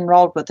not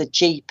enrolled with a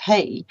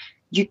GP,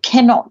 you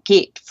cannot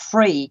get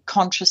free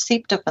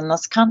contraceptive in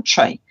this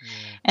country.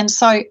 And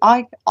so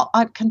I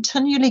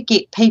continually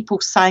get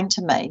people saying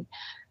to me,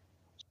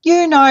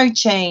 you know,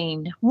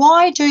 Jean,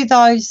 why do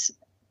those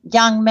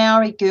young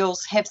Maori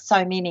girls have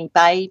so many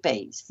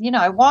babies? You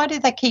know, why do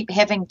they keep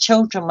having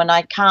children when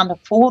they can't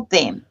afford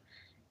them?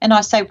 And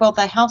I say, well,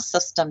 the health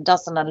system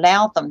doesn't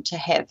allow them to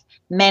have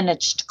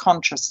managed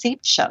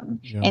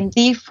contraception, and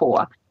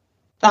therefore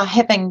they're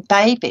having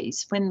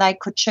babies when they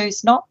could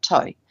choose not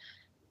to.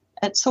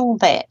 It's all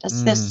that.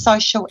 It's the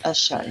social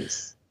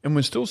issues. And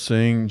we're still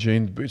seeing,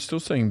 Jean,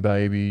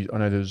 babies. I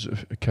know there's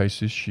a case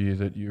this year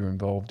that you're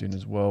involved in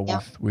as well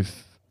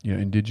with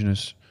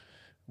Indigenous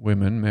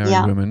women,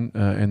 Maori women,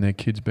 and their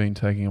kids being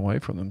taken away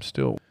from them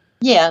still.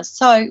 Yeah,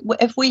 so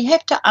if we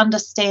have to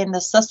understand the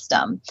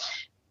system,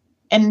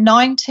 in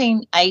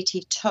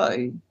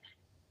 1982,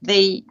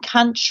 the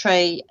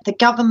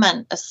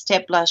government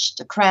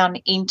established Crown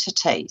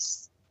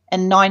entities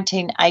in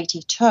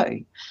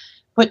 1982,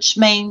 which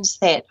means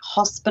that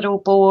hospital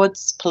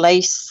boards,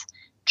 police,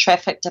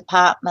 traffic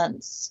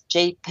departments,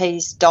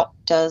 GPs,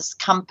 doctors,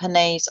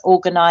 companies,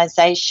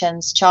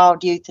 organisations,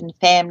 Child, Youth and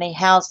Family,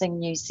 Housing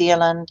New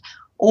Zealand,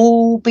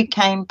 all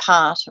became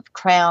part of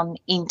Crown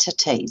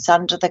entities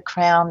under the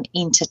Crown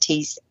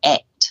Entities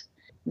Act.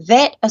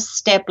 That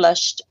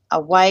established a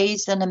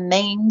ways and a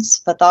means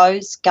for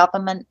those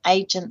government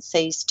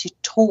agencies to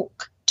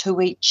talk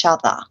to each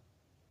other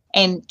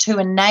and to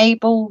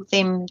enable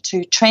them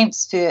to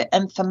transfer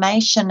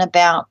information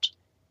about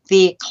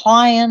their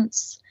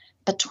clients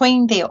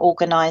between their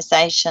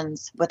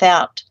organisations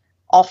without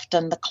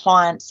often the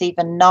clients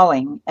even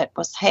knowing it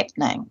was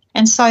happening.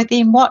 And so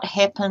then what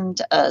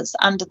happened is,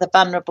 under the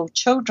Vulnerable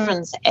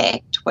Children's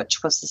Act,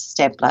 which was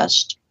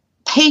established,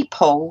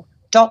 people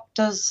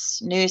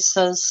doctors,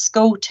 nurses,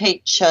 school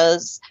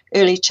teachers,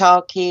 early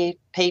childcare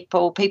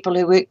people, people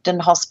who worked in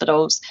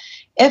hospitals,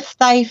 if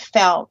they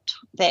felt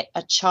that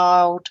a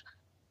child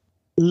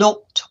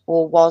looked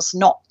or was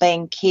not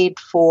being cared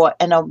for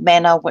in a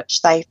manner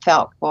which they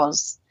felt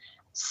was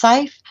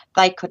safe,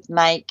 they could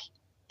make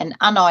an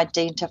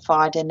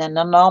unidentified and an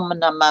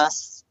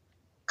anonymous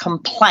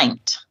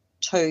complaint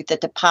to the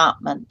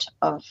Department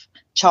of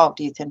Child,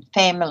 Youth and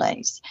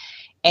Families.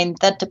 And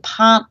the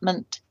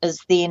department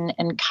is then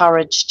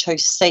encouraged to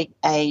seek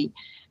an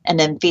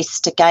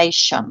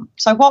investigation.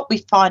 So what we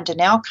find in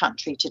our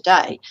country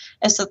today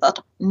is that the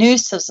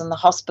nurses and the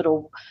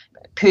hospital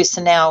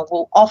personnel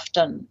will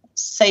often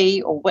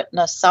see or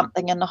witness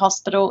something in the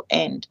hospital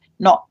and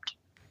not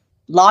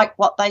like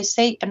what they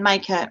see and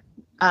make a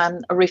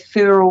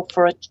referral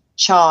for a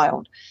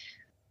child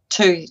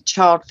to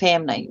child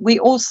family. We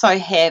also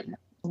have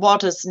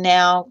what is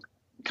now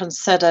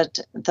considered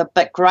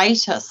the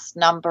greatest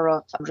number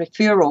of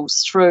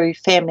referrals through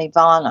family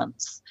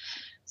violence.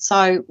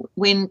 So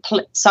in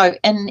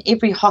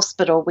every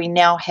hospital we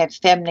now have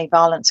family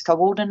violence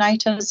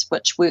coordinators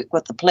which work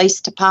with the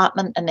police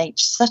department in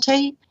each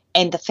city,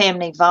 and the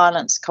family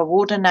violence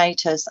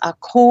coordinators are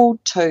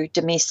called to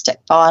domestic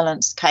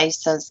violence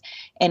cases,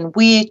 and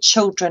where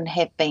children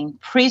have been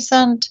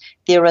present,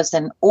 there is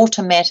an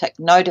automatic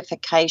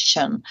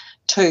notification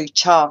to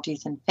Child,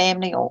 Youth and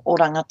Family, or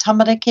Oranga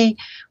Tamariki,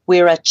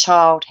 where a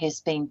child has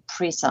been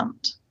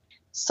present.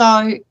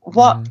 So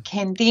what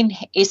can then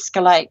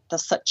escalate the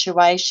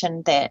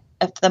situation that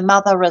if the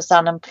mother is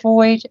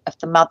unemployed, if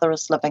the mother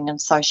is living in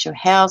social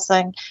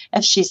housing,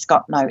 if she's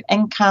got no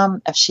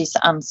income, if she's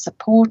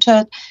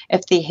unsupported,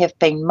 if there have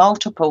been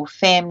multiple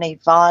family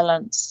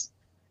violence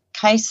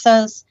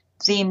cases,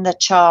 then the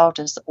child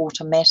is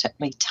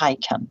automatically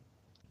taken.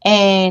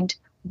 And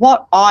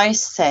what I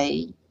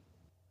see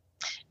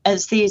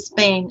is there's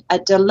been a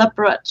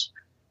deliberate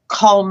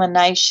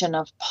culmination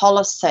of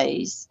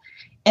policies.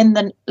 In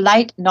the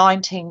late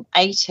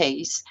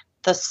 1980s,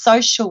 the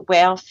Social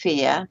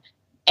Welfare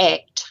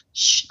Act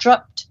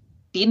stripped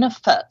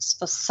benefits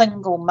for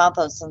single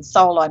mothers and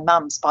solo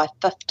mums by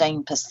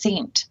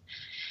 15%.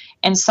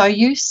 And so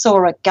you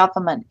saw a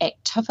government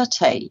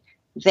activity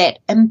that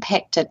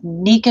impacted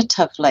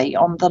negatively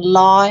on the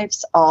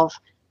lives of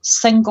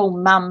single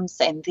mums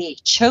and their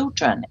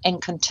children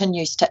and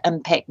continues to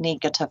impact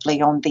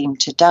negatively on them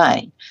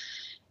today.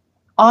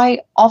 I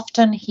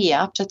often hear,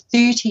 after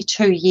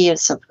 32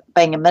 years of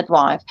being a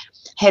midwife,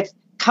 have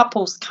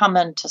couples come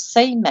in to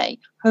see me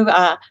who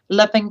are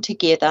living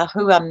together,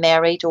 who are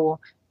married or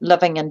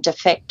living in de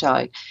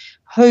facto,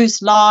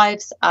 whose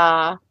lives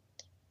are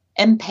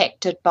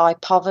impacted by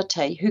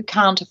poverty, who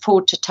can't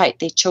afford to take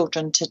their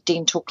children to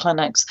dental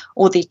clinics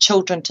or their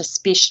children to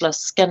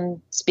specialists,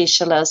 skin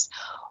specialists,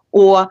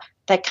 or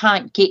they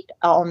can't get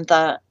on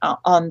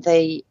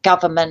the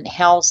government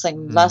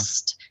housing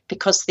list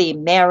because they're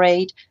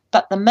married.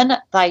 But the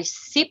minute they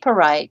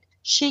separate,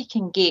 she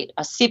can get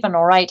a $700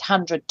 or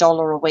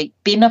 $800 a week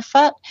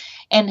benefit,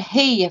 and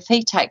if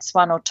he takes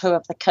one or two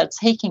of the kids,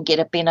 he can get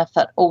a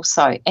benefit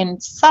also.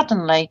 And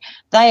suddenly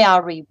they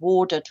are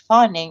rewarded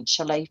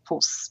financially for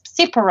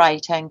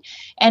separating,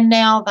 and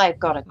now they've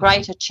got a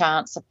greater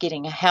chance of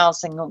getting a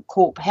housing or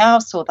corp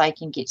house, or they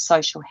can get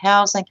social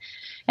housing.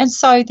 And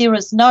so there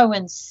is no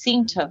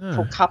incentive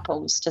for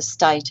couples to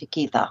stay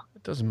together.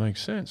 It doesn't make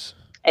sense.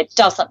 It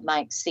doesn't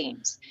make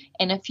sense.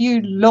 And if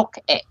you look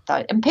at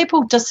those, and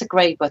people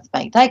disagree with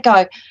me, they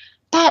go,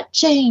 but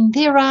Jean,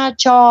 there are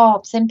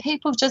jobs and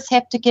people just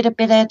have to get a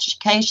better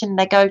education,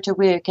 they go to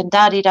work and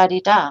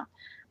da-di-da-di-da.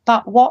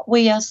 But what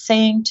we are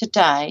seeing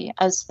today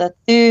is the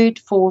third,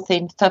 fourth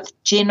and fifth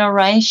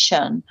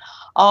generation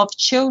of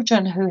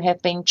children who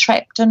have been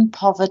trapped in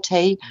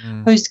poverty,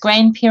 whose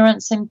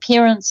grandparents and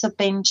parents have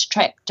been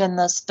trapped in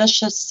this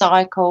vicious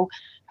cycle,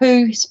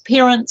 whose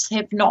parents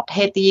have not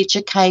had the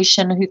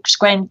education, whose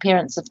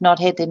grandparents have not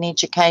had an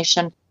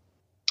education.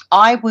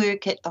 I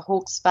work at the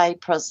Hawke's Bay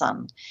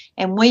prison,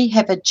 and we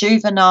have a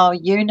juvenile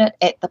unit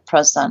at the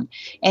prison,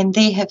 and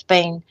there have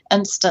been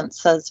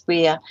instances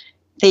where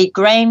the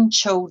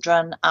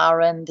grandchildren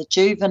are in the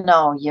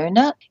juvenile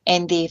unit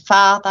and their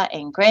father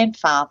and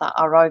grandfather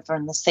are over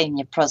in the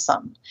senior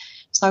prison.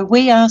 So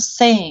we are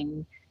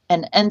seeing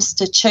an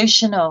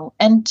institutional,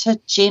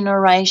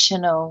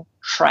 intergenerational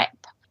trap.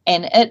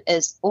 And it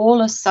is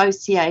all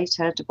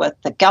associated with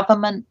the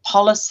government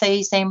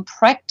policies and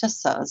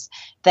practices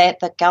that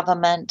the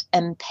government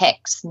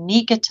impacts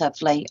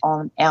negatively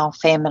on our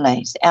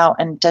families, our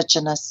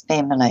Indigenous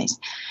families.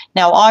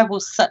 Now, I will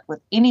sit with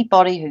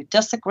anybody who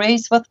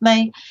disagrees with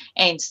me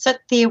and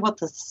sit there with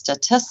the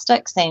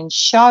statistics and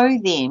show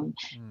them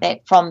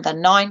that from the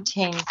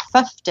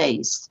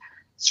 1950s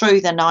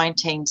through the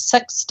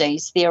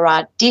 1960s, there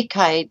are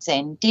decades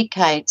and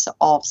decades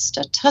of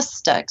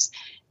statistics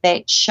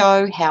that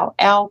show how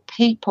our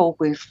people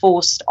were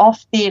forced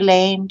off their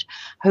land,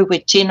 who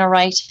were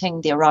generating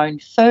their own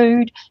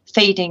food,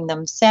 feeding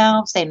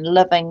themselves and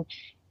living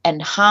in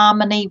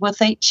harmony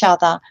with each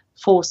other,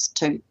 forced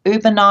to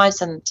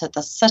urbanise into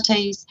the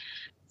cities,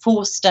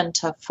 forced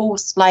into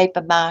forced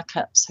labour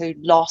markets who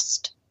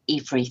lost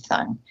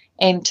everything,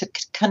 and to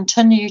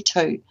continue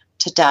to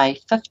today,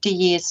 50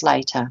 years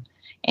later,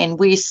 and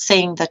we're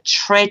seeing the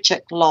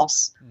tragic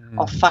loss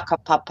of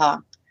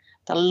whakapapa,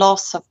 the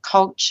loss of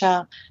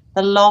culture,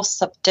 the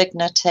loss of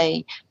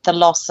dignity, the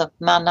loss of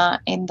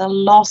mana, and the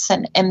loss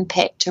and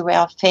impact to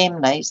our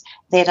families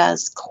that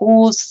is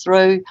caused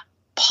through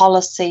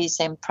policies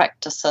and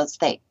practices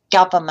that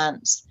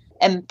governments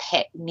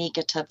impact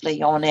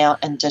negatively on our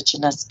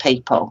Indigenous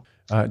people.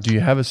 Do you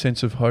have a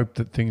sense of hope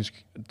that things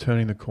are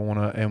turning the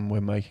corner and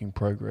we're making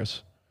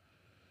progress?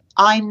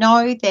 I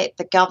know that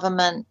the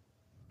government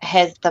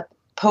has the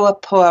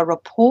Puapua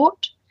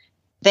report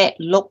that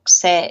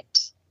looks at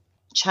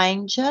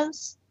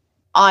changes.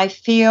 I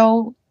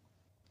feel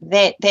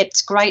that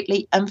that's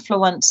greatly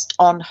influenced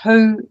on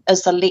who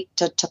is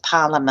elected to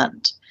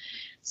Parliament.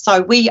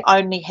 So we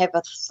only have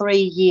a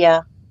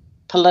 3-year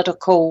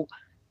political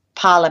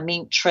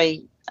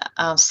parliamentary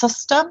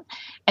system.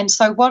 And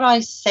so what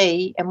I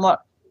see and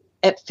what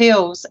it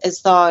feels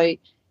as though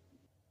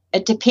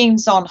it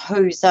depends on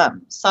who's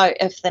in. So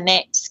if the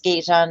Nats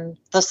get in,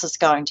 this is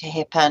going to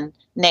happen.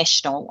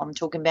 National, I'm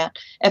talking about.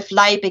 If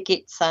Labour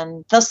gets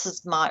in,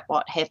 might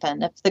what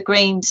happen. If the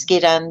Greens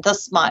get in,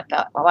 this might be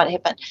what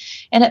happen.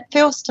 And it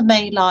feels to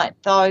me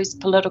like those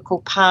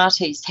political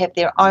parties have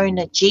their own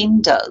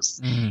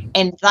agendas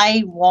and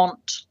they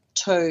want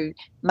to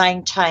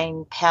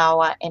maintain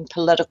power and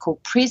political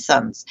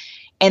presence.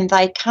 And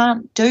they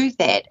can't do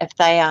that if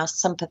they are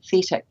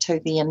sympathetic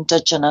to the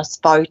Indigenous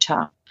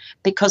voter,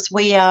 because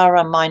we are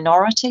a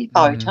minority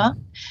voter.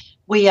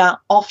 We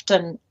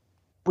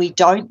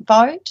don't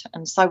vote.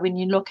 And so when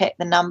you look at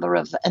the number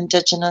of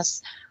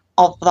Indigenous,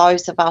 of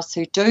those of us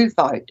who do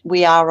vote,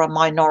 we are a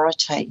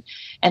minority.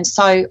 And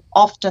so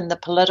often the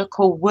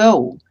political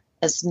will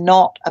is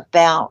not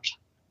about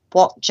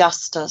what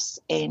justice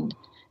and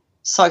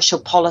social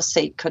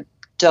policy could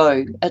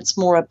do. It's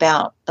more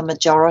about the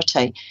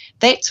majority.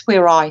 That's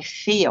where I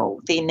feel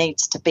there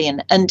needs to be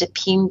an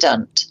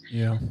independent.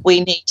 Yeah. We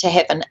need to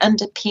have an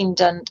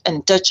independent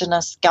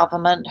Indigenous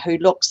government who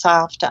looks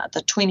after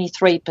the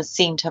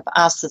 23% of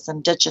us as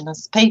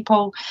Indigenous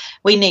people.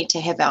 We need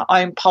to have our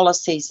own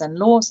policies and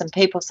laws, and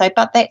people say,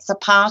 but that's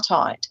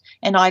apartheid.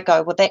 And I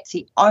go, well, that's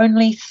the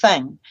only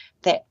thing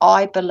that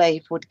I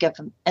believe would give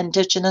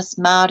Indigenous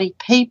Māori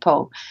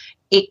people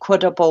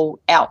equitable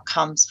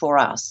outcomes for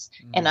us.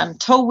 And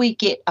until we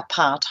get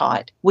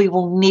apartheid, we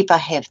will never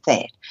have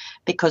that,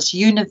 because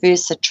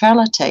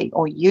universality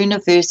or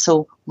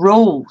universal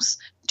rules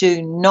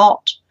do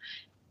not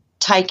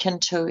take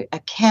into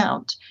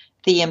account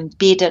the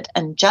embedded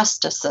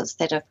injustices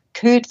that have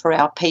occurred for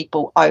our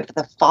people over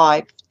the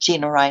 5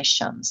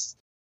 generations.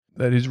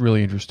 That is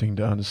really interesting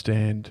to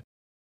understand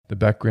the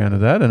background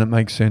of that, and it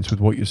makes sense with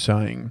what you're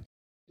saying.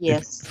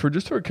 Yes. For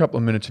a couple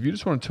of minutes, if you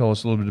just want to tell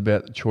us a little bit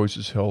about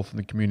Choices Health and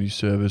the community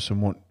service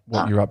and what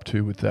you're up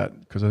to with that,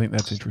 because I think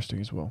that's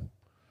interesting as well.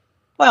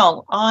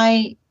 Well,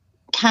 I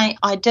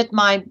did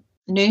my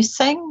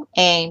nursing,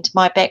 and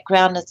my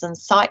background is in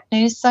psych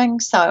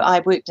nursing, so I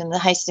worked in the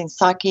Hastings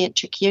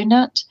Psychiatric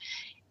Unit,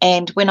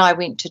 and when I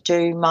went to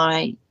do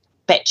my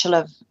Bachelor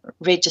of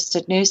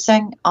Registered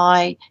Nursing,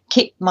 I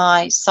kept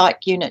my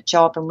psych unit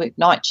job and worked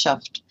night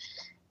shift,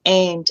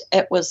 and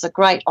it was a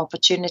great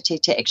opportunity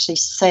to actually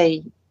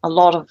see a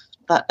lot of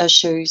the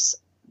issues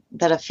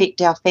that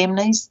affect our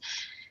families.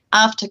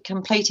 After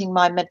completing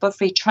my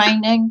midwifery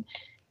training,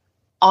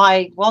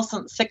 I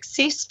wasn't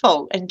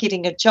successful in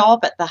getting a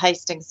job at the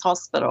Hastings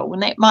Hospital,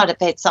 and that might have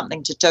had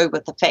something to do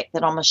with the fact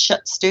that I'm a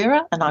shit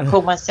stirrer, and I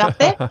call myself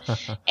that,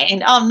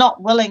 and I'm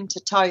not willing to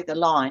toe the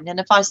line.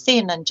 And if I see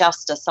an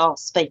injustice, I'll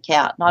speak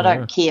out, and I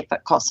don't care if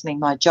it costs me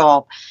my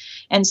job.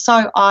 And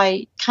so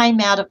I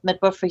came out of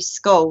midwifery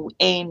school,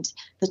 and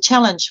the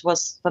challenge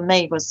for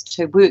me was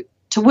to work.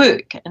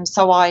 And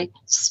so I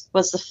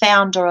was the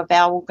founder of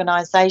our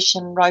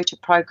organisation, wrote a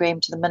program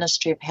to the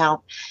Ministry of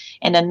Health.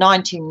 And in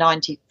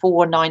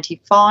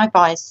 1994-95,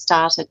 I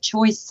started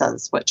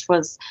Choices, which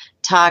was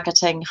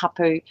targeting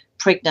hapu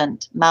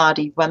pregnant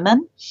Māori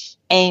women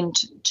and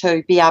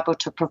to be able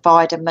to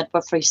provide a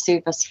midwifery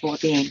service for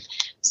them.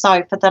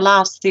 So for the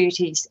last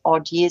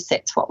 30-odd years,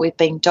 that's what we've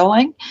been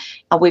doing.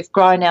 We've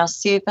grown our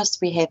service.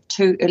 We have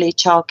 2 early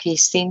childcare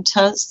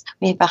centres.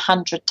 We have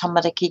 100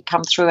 tamariki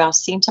come through our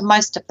centre.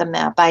 Most of them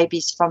are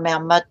babies from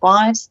our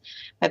midwives.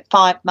 We have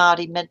 5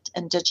 Māori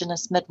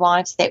Indigenous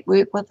midwives that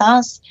work with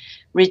us,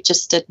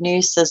 registered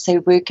nurses who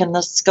work in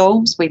the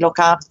schools. We look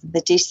after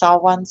the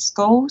Decile 1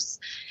 schools,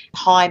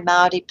 high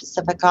Māori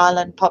Pacific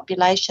Island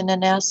population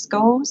in our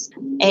schools,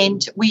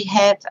 and we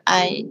have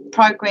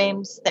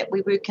programs that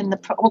we work in the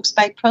Hawke's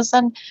Bay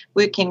prison,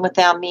 working with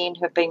our men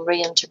who have been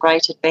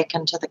reintegrated back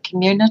into the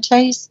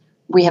communities.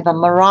 We have a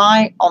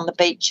marae on the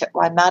beach at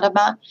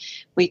Waimarama.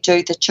 We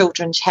do the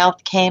children's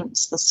health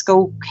camps, the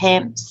school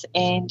camps,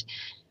 and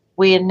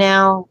we are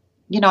now,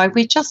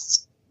 we're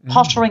just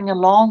pottering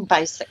along,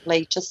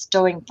 basically, just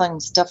doing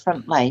things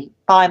differently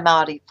by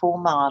Māori for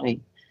Māori.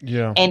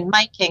 Yeah. and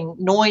making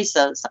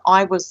noises.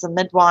 I was the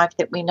midwife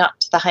that went up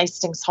to the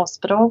Hastings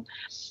Hospital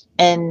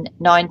in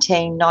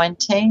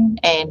 1919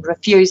 and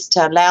refused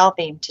to allow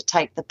them to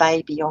take the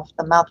baby off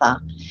the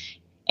mother.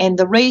 And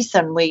the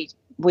reason we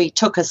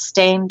took a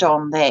stand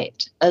on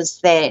that is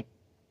that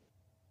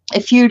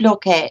if you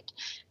look at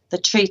the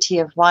Treaty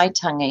of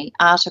Waitangi,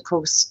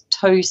 Article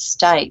 2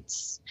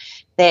 states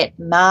that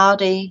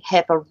Māori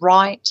have a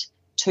right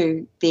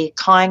to their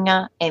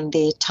kāinga and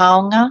their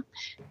taonga.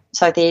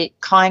 So their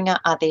kāinga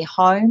are their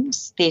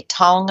homes, their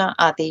taonga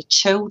are their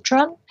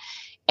children.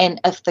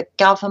 And if the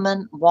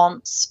government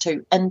wants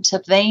to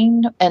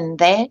intervene in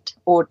that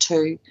or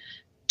to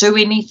do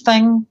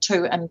anything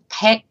to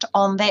impact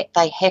on that,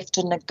 they have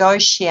to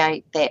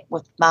negotiate that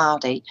with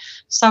Māori.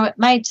 So it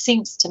made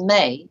sense to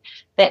me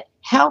that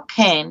how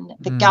can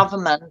the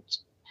government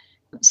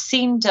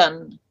send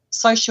in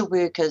social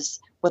workers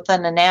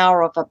within an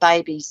hour of a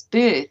baby's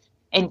birth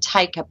and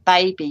take a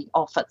baby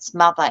off its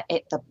mother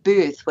at the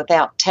birth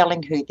without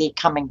telling her they're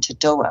coming to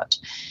do it?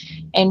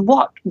 And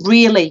what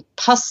really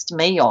pissed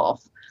me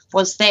off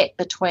was that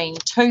between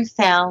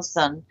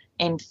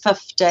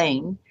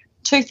 2015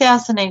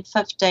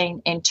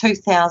 and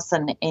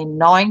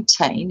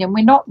 2019, and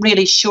we're not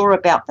really sure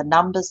about the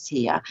numbers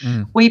here,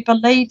 we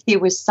believe there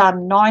was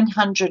some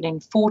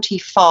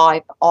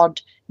 945 odd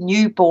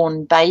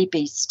newborn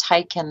babies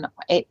taken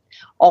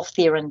off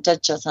their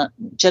indigenous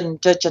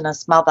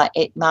mother,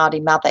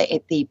 Māori mother,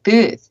 at their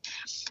birth.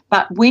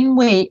 But when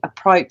we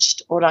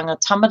approached Oranga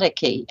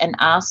Tamariki and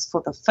asked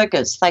for the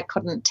figures, they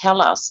couldn't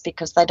tell us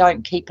because they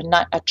don't keep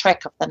a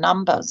track of the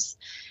numbers.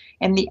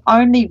 And the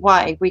only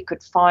way we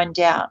could find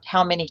out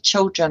how many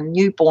children,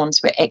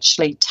 newborns, were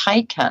actually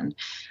taken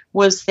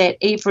was that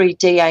every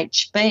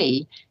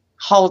DHB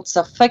holds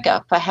a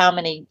figure for how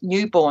many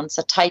newborns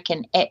are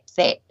taken at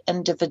that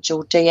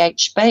individual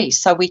DHB.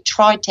 So we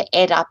tried to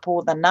add up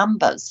all the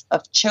numbers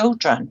of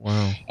children.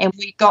 Wow. And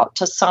we got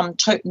to some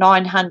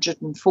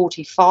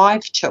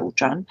 945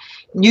 children,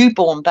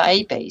 newborn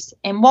babies.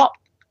 And what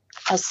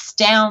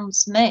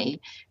astounds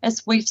me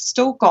is we've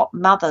still got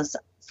mothers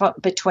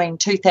between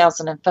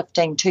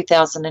 2015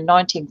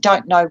 2019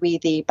 don't know where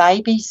their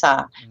babies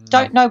are,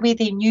 don't know where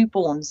their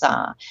newborns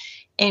are.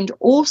 And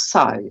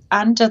also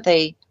under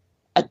the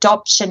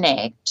Adoption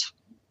Act,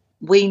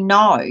 we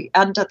know,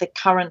 under the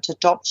current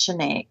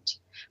Adoption Act,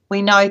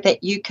 we know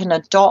that you can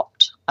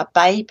adopt a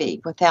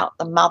baby without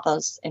the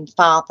mother's and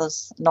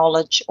father's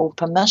knowledge or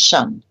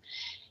permission.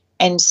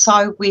 And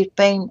so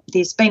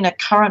there's been a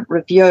current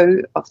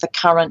review of the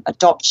current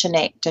Adoption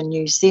Act in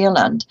New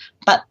Zealand,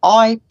 but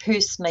I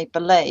personally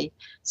believe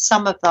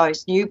some of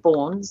those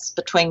newborns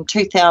between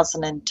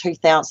 2000 and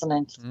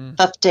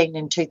 2015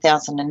 and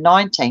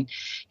 2019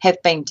 have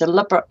been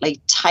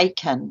deliberately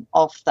taken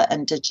off the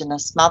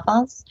Indigenous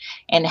mothers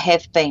and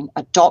have been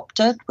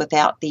adopted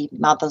without the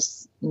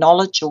mother's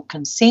knowledge or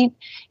consent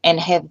and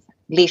have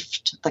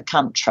left the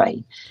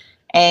country.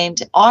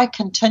 And I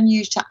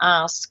continue to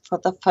ask for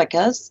the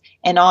figures,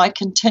 and I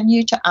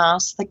continue to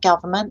ask the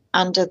government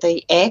under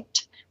the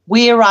Act,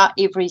 where are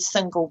every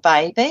single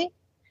baby?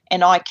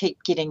 And I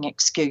keep getting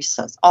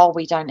excuses. Oh,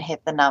 we don't have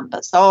the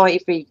numbers. Oh,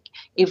 every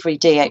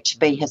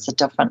DHB has a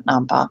different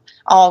number.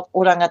 Oh,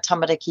 Oranga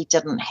Tamariki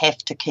didn't have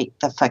to keep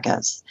the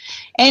figures.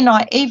 And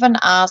I even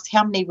asked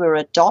how many were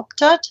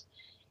adopted,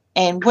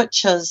 and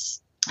which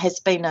has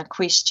been a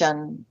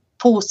question.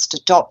 Forced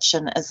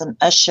adoption is an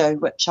issue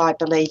which I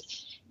believe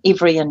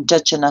every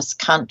Indigenous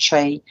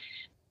country,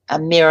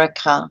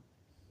 America,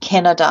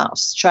 Canada,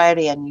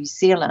 Australia, New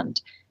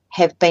Zealand,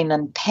 have been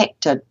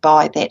impacted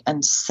by that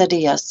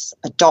insidious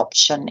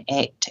Adoption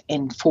Act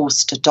and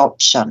forced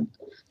adoption.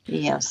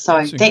 Yeah,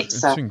 so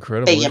that's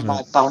incredible, bee in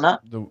my bonnet.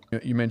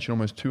 You mentioned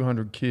almost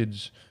 200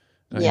 kids,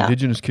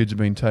 Indigenous kids have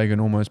been taken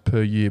almost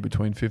per year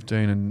between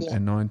 15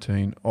 and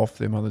 19 off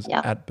their mothers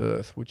at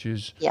birth, which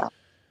is,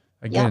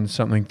 again,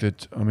 something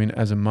that, I mean,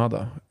 as a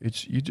mother,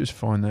 you just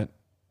find that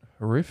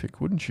horrific,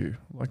 wouldn't you?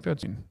 Like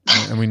that's,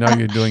 and we know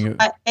you're doing it.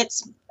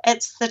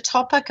 It's the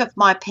topic of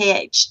my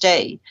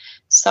PhD.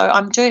 So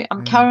I'm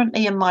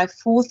currently in my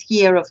 4th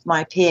year of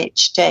my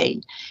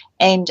PhD,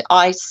 and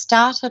I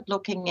started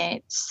looking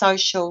at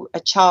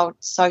child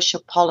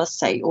social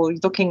policy, or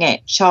looking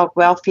at child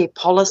welfare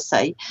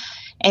policy,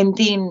 and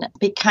then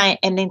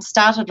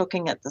started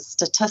looking at the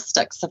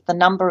statistics of the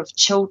number of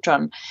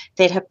children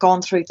that have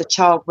gone through the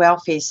child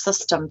welfare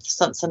system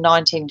since the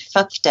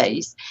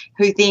 1950s,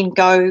 who then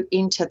go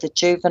into the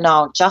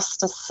juvenile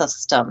justice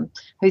system,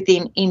 who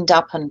then end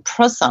up in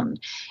prison.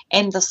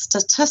 And the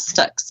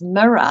statistics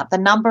mirror the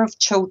number of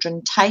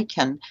children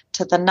taken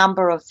to the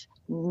number of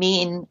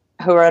men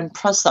who are in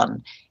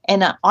prison.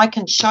 And I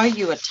can show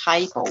you a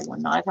table,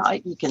 and I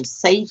hope you can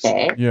see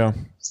that. Yeah.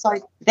 So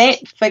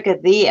that figure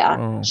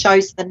there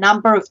shows the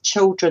number of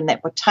children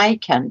that were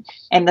taken,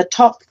 and the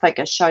top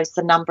figure shows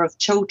the number of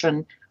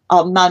children,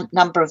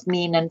 number of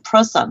men in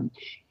prison.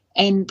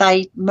 And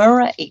they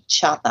mirror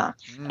each other.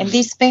 And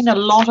there's been a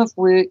lot of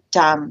work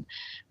done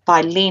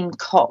by Len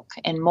Cook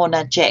and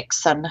Mona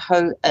Jackson,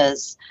 who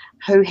has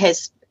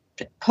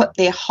put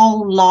their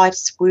whole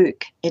life's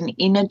work and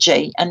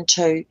energy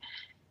into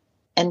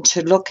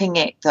looking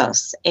at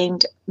this.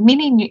 And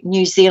many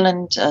New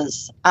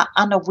Zealanders are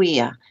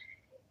unaware,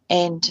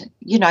 and,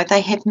 you know,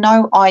 they have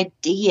no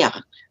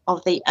idea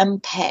of the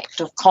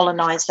impact of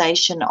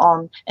colonisation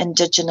on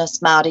Indigenous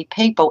Māori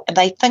people, and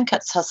they think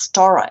it's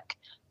historic,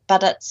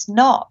 but it's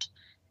not.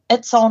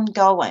 It's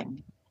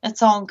ongoing.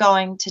 It's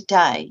ongoing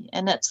today,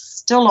 and it's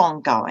still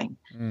ongoing.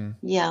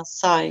 Yeah,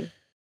 so...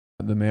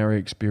 The Maori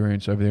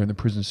experience over there in the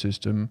prison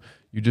system,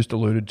 you just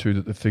alluded to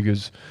that the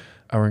figures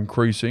are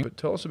increasing. But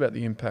tell us about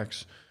the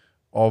impacts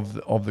of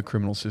the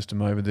criminal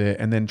system over there,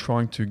 and then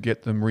trying to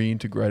get them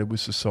reintegrated with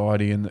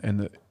society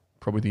and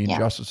probably the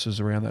injustices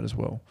around that as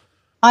well.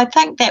 I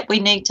think that we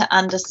need to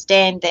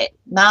understand that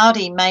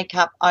Māori make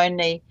up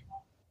only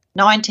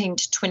 19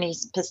 to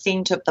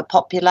 20% of the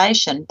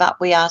population, but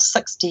we are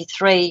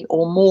 63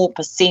 or more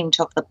 %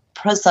 of the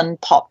prison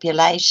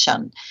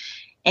population.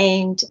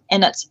 And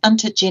it's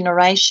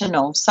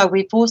intergenerational. So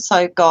we've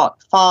also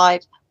got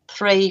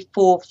 3,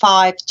 4,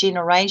 5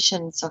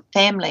 generations of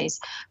families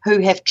who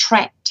have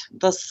tracked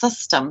the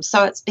system.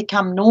 So it's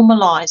become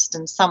normalised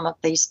in some of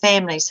these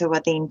families who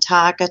are then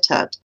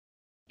targeted.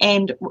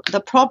 And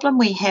the problem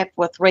we have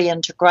with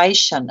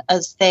reintegration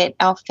is that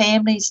our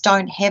families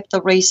don't have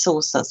the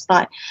resources.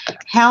 Like,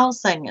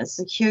 housing is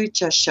a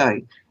huge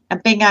issue,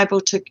 and being able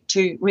to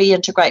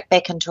reintegrate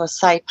back into a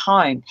safe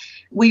home.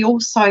 We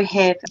also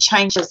have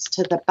changes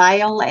to the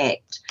Bail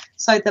Act.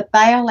 So the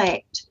Bail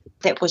Act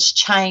that was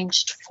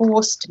changed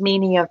forced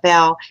many of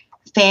our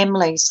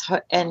families,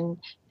 and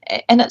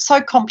it's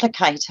so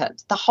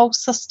complicated. The whole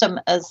system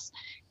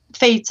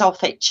feeds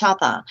off each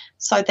other.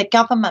 So the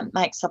government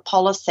makes a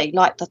policy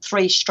like the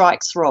 3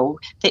 strikes rule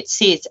that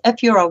says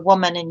if you're a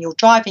woman and you're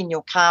driving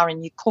your car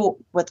and you're caught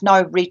with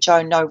no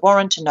rego, no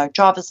warrant and no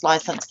driver's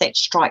licence, that's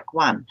strike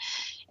 1.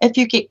 If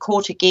you get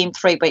caught again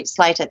 3 weeks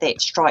later,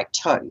 that's strike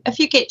 2. If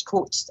you get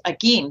caught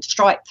again,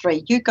 strike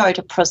 3, you go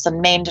to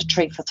prison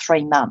mandatory for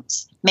 3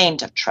 months,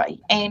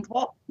 mandatory. And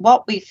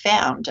what we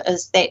found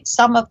is that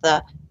some of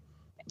the,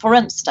 for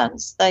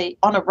instance,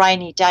 on a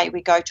rainy day,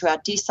 we go to our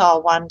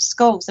Decile 1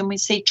 schools and we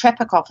see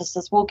traffic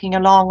officers walking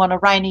along on a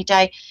rainy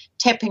day,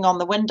 tapping on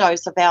the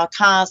windows of our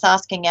cars,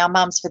 asking our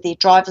mums for their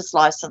driver's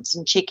licence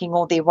and checking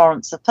all their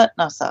warrants of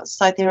fitnesses.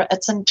 So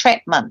it's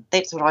entrapment,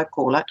 that's what I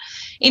call it.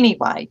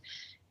 Anyway,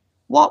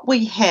 what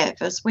we have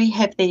is we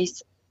have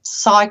these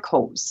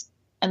cycles.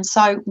 And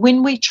so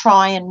when we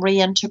try and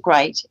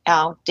reintegrate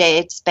our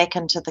dads back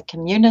into the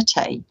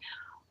community,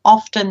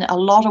 often a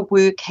lot of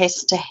work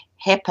has to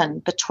happen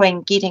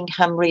between getting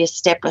him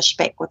re-established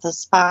back with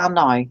his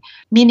whānau.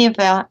 Many of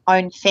our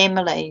own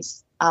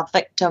families are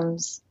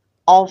victims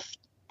of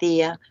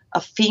their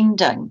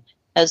offending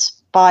is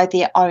by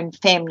their own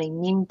family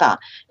member.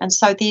 And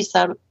so there's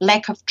a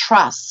lack of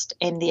trust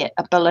and their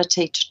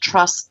ability to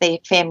trust their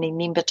family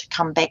member to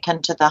come back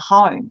into the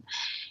home.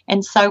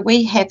 And so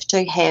we have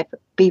to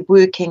be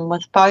working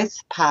with both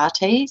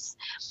parties,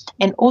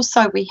 and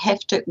also we have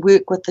to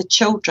work with the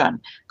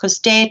children, because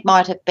Dad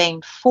might have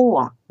been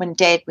 4 when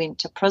Dad went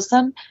to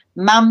prison.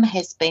 Mum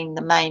has been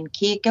the main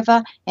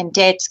caregiver, and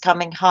Dad's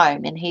coming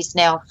home and he's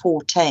now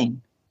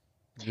 14.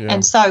 Yeah.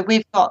 And so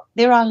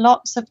there are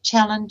lots of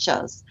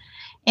challenges,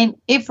 and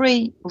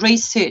every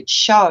research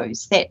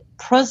shows that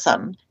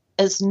prison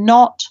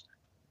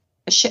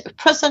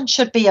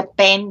should be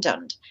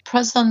abandoned.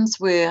 Prisons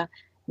were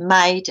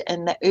made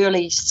in the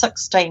early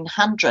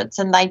 1600s,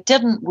 and they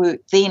didn't work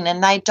then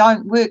and they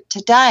don't work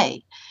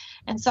today.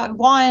 And so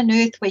why on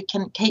earth we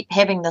can keep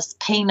having this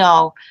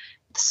penal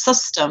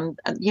system?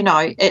 You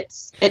know,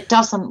 it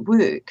doesn't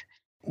work.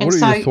 What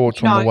are your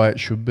thoughts on the way it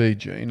should be,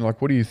 Jean?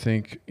 Like, what do you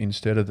think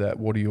instead of that?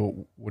 What do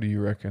you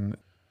reckon?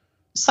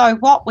 So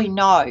what we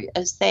know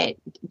is that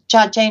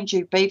Judge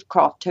Andrew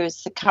Beevcroft, who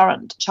is the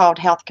current Child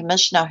Health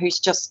Commissioner, who's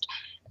just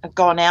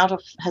gone out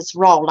of his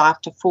role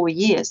after 4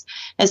 years,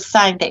 is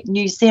saying that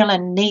New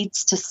Zealand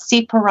needs to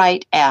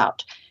separate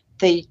out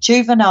the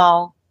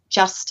juvenile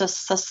justice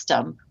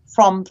system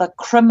from the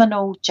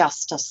criminal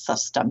justice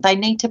system. They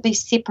need to be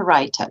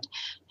separated.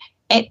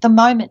 At the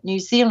moment, New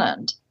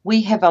Zealand,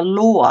 we have a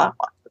law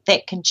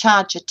that can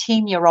charge a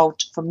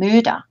 10-year-old for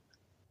murder,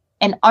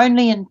 and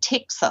only in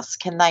Texas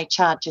can they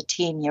charge a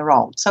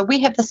 10-year-old. So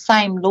we have the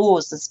same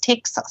laws as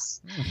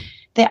Texas.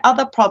 The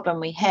other problem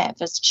we have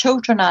is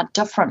children are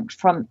different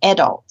from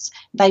adults.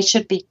 They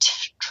should be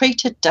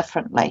treated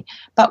differently.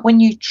 But when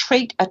you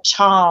treat a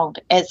child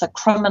as a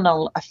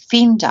criminal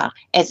offender,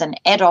 as an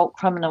adult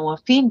criminal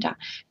offender,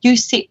 you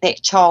set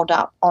that child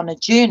up on a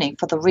journey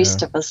for the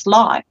rest of his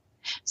life.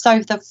 So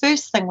the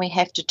first thing we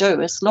have to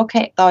do is look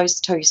at those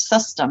two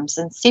systems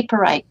and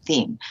separate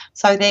them,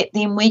 so that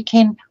then we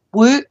can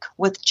work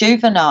with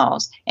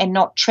juveniles and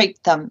not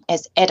treat them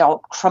as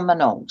adult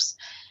criminals.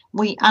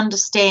 We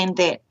understand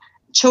that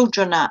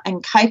children are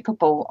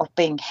incapable of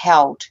being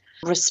held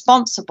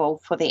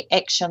responsible for their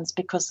actions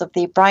because of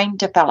their brain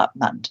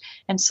development.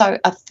 And so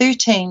a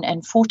 13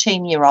 and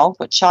 14-year-old,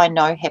 which I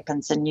know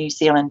happens in New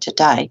Zealand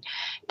today,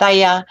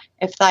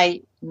 if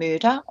they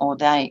murder or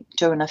they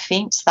do an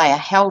offence, they are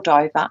held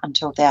over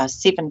until they are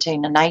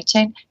 17 and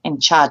 18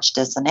 and charged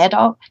as an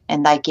adult,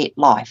 and they get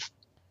life.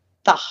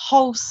 The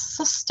whole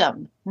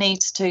system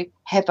needs to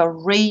have a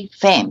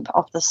revamp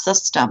of the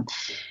system.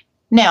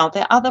 Now,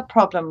 the other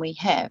problem we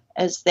have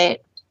is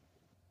that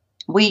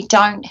we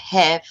don't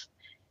have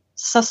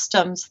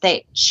systems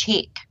that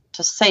check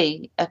to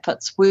see if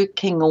it's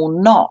working or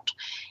not.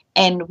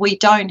 And we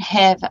don't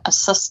have a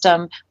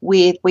system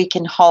where we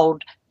can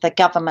hold the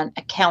government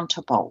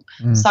accountable.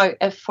 So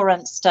if, for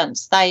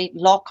instance, they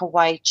lock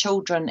away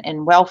children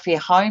in welfare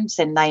homes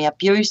and they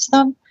abuse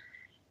them,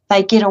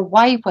 they get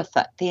away with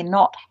it. They're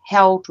not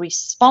held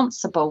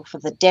responsible for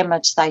the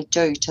damage they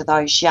do to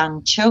those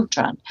young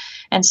children.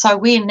 And so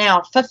we're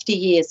now 50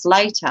 years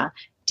later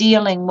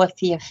dealing with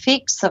the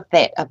effects of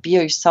that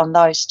abuse on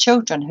those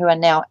children who are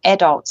now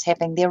adults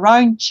having their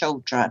own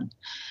children.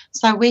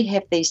 So we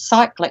have these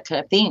cyclic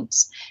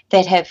events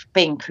that have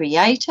been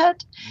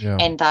created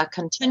and are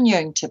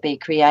continuing to be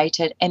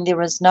created, and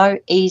there is no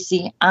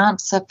easy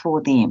answer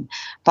for them.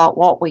 But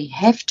what we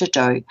have to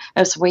do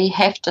is we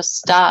have to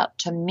start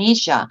to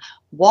measure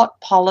what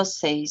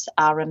policies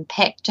are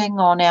impacting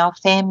on our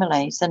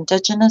families,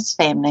 Indigenous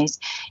families,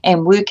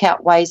 and work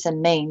out ways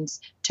and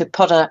means to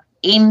put an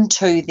end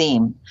to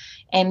them.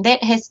 And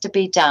that has to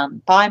be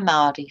done by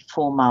Māori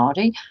for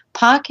Māori.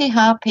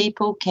 Pākehā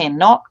people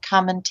cannot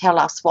come and tell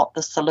us what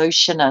the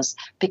solution is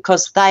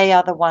because they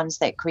are the ones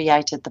that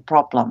created the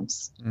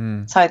problems.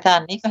 So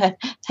they're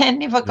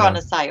never going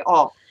to say,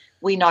 oh,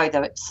 we know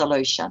the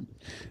solution.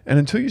 And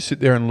until you sit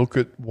there and look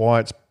at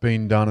why it's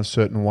been done a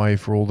certain way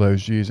for all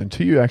those years,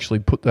 until you actually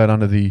put that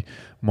under the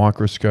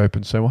microscope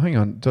and say, well, hang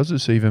on, does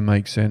this even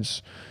make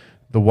sense,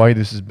 the way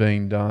this is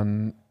being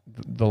done,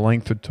 the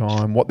length of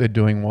time, what they're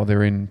doing while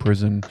they're in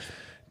prison,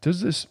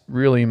 does this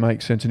really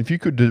make sense? And if you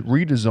could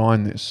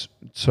redesign this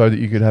so that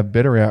you could have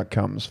better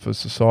outcomes for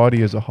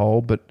society as a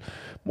whole, but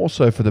more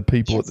so for the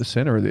people at the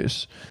centre of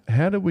this,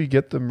 how do we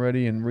get them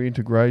ready and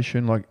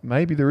reintegration? Like,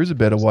 maybe there is a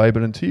better way,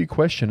 but until you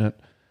question it,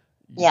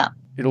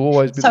 it'll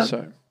always be the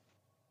same.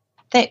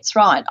 That's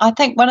right. I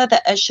think one of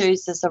the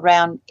issues is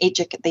around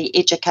the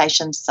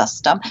education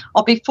system.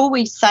 Before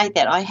we say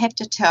that, I have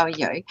to tell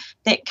you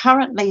that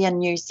currently in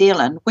New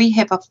Zealand, we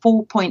have a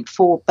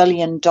 $4.4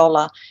 billion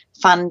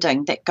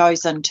funding that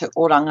goes into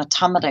Oranga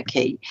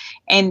Tamariki,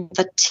 and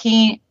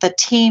the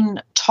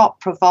 10 top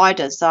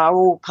providers are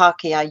all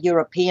Pākehā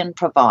European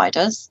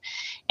providers.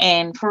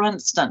 And for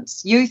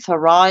instance, Youth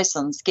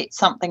Horizons get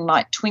something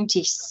like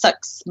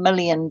 $26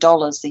 million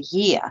a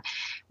year.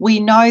 We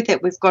know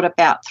that we've got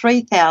about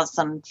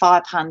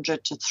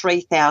 3,500 to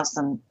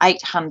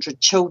 3,800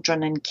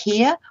 children in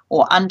care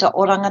or under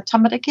Oranga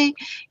Tamariki.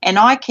 And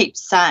I keep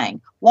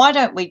saying, why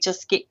don't we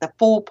just get the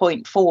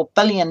 $4.4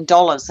 billion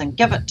and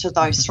give it to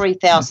those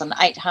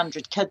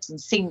 3,800 kids and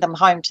send them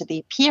home to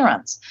their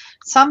parents?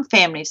 Some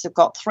families have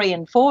got 3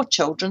 and 4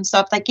 children, so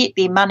if they get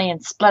their money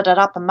and split it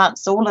up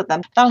amongst all of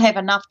them, they'll have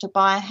enough to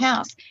buy a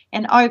house.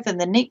 And over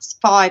the next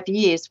 5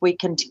 years, we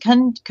can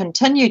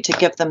continue to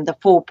give them the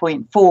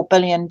 $4.4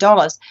 billion.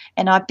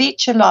 And I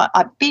bet you, the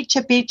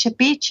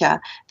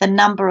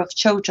number of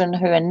children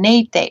who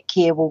need that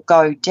care will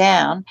go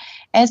down,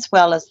 as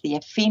well as the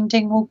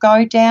offending will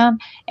go down,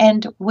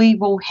 and we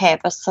will have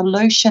a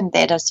solution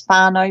that is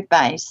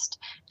whānau-based,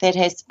 that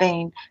has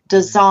been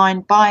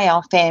designed by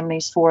our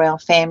families for our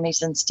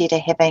families instead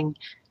of having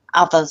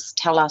others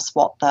tell us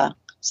what the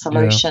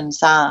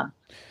solutions are.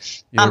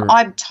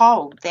 I'm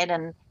told that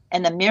in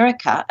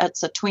America,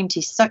 it's a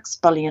 $26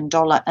 billion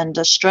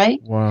industry.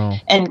 Wow.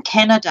 In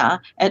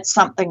Canada, it's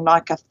something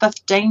like a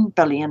 $15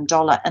 billion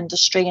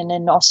industry. And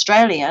in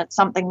Australia, it's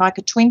something like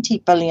a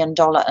 $20 billion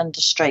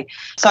industry.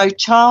 So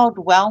child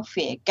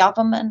welfare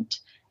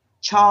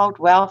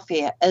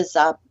is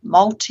a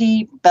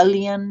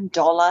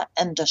multi-billion-dollar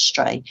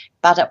industry,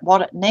 but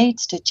what it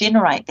needs to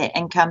generate that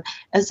income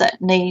is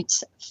it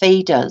needs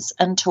feeders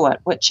into it,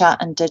 which are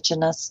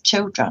Indigenous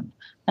children.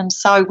 And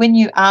so when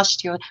you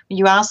ask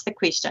the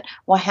question,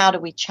 well, how do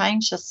we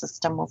change the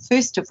system? Well,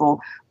 first of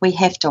all, we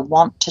have to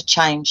want to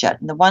change it.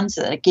 And the ones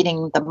that are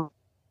getting the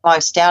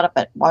most out of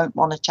it won't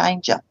want to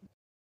change it.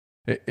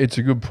 It's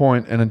a good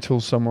point, and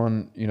until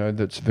someone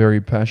that's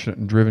very passionate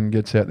and driven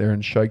gets out there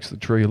and shakes the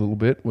tree a little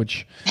bit,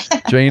 which,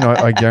 Jean,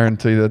 I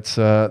guarantee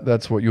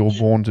that's what you're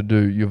born to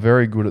do. You're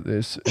very good at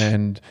this,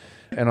 and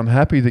I'm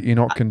happy that you're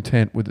not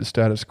content with the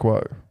status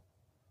quo.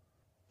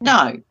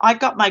 No, I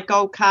got my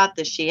gold card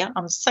this year.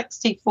 I'm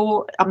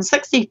 64. I'm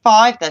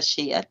 65 this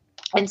year,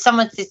 and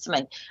someone says to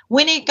me,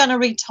 "When are you going to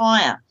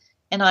retire?"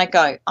 And I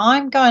go,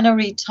 I'm going to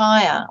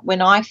retire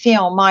when I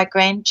feel my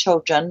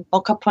grandchildren,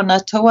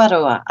 mokapuna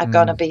tuarua, are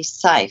going to be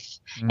safe.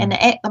 And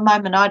at the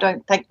moment, I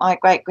don't think my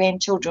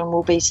great-grandchildren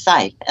will be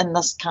safe in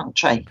this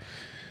country.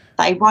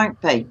 They won't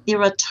be.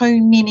 There are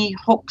too many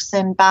hooks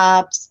and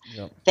barbs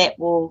that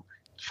will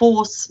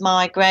force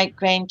my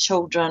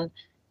great-grandchildren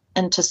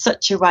into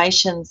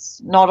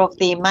situations not of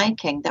their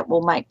making that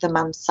will make them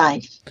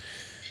unsafe.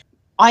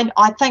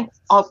 I think,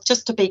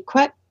 just to be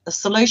quick, the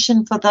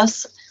solution for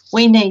this,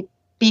 we need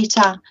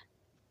better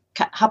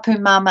hapu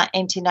mama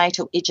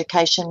antenatal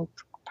education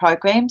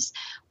programs.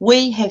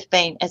 We have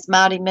been, as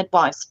Māori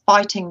midwives,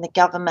 fighting the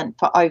government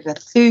for over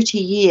 30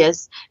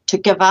 years to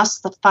give us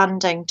the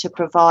funding to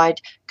provide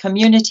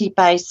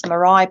community-based,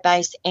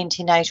 marae-based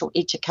antenatal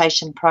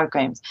education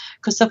programs.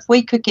 Because if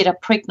we could get a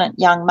pregnant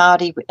young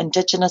Māori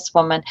Indigenous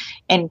woman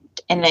and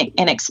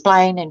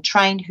explain and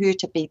train her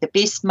to be the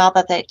best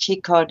mother that she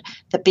could,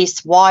 the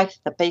best wife,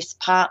 the best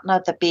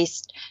partner, the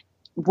best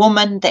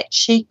woman that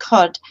she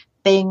could,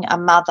 being a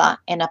mother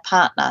and a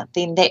partner,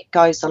 then that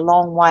goes a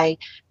long way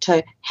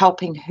to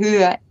helping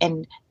her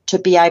and to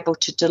be able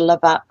to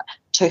deliver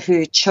to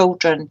her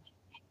children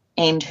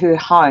and her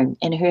home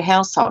and her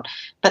household.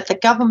 But the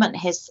government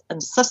has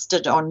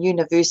insisted on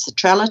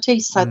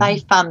universality, so they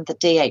fund the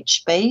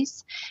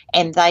DHBs,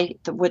 and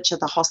which are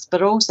the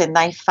hospitals, and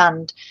they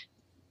fund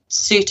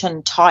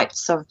certain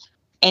types of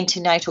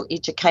antenatal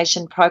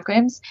education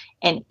programs,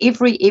 and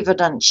every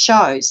evidence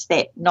shows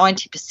that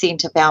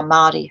 90% of our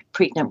Māori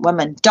pregnant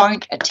women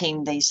don't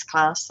attend these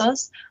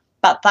classes,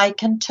 but they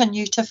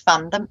continue to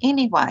fund them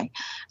anyway.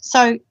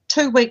 So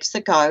 2 weeks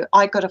ago,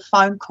 I got a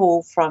phone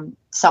call from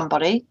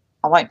somebody,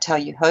 I won't tell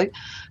you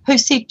who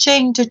said,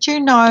 Jean, did you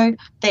know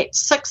that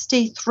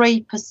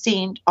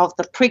 63% of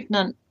the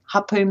pregnant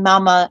hapu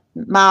mama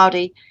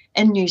Māori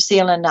in New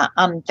Zealand are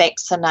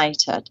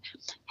unvaccinated?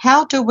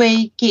 How do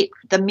we get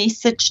the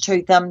message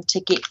to them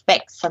to get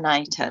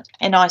vaccinated?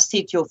 And I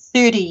said, you're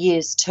 30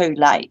 years too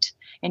late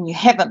and you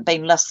haven't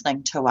been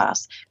listening to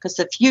us, because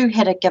if you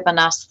had given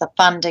us the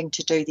funding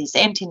to do these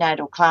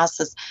antenatal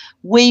classes,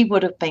 we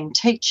would have been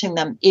teaching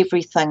them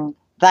everything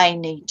they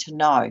need to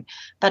know.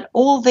 But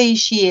all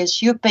these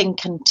years you've been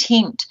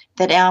content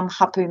that our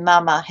hapu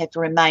mama have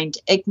remained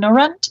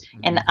ignorant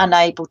and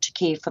unable to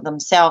care for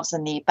themselves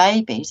and their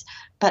babies,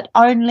 but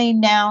only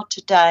now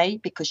today,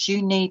 because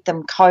you need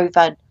them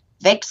COVID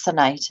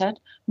vaccinated,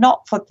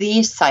 not for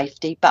their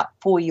safety, but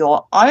for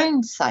your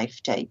own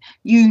safety,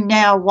 you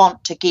now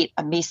want to get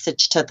a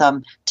message to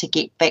them to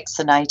get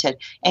vaccinated,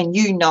 and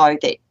you know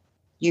that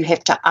you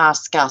have to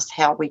ask us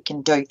how we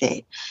can do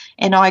that.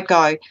 And I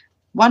go,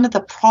 one of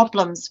the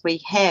problems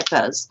we have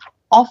is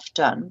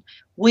often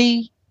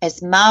we as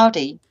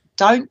Māori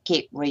don't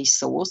get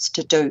resourced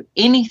to do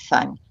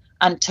anything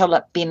until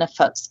it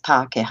benefits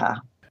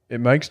Pākehā. It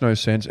makes no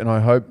sense, and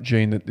I hope,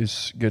 Jean, that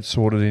this gets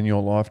sorted in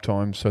your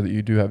lifetime so that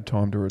you do have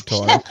time to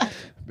retire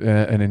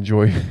and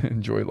enjoy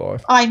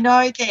life. I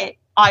know that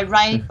I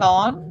rave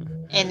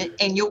on, and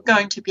you're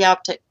going to be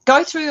able to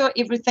go through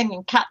everything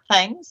and cut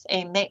things,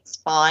 and that's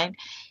fine.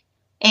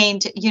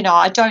 And, you know,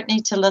 I don't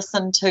need to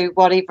listen to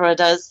whatever it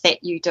is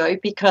that you do,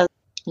 because,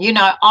 you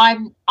know,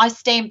 I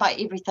stand by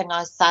everything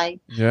I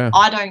say. Yeah.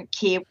 I don't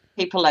care if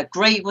people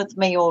agree with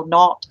me or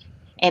not.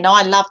 And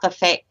I love the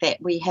fact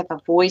that we have a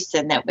voice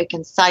and that we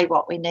can say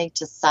what we need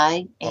to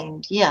say.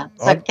 And,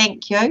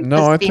 thank you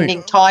for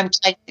spending time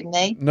chasing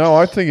me. No,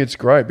 I think it's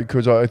great,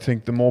 because I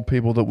think the more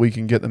people that we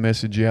can get the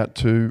message out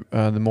to,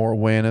 the more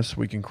awareness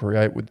we can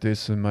create with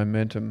this and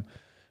momentum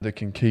that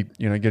can keep,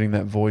 you know, getting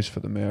that voice for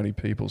the Māori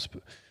peoples.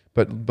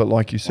 But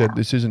like you said,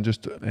 this isn't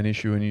just an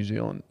issue in New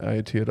Zealand,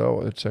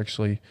 Aotearoa. It's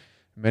actually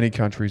many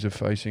countries are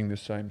facing the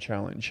same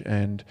challenge,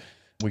 and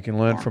we can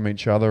learn from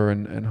each other,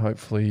 and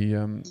hopefully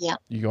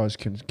you guys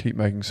can keep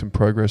making some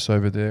progress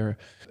over there.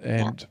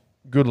 And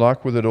good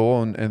luck with it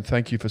all, and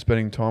thank you for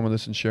spending time with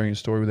us and sharing your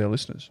story with our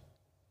listeners.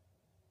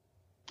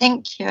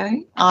 Thank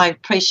you. I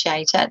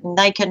appreciate it. And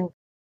they can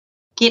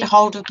get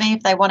hold of me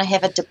if they want to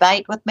have a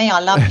debate with me. I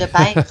love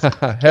debates.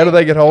 How do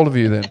they get hold of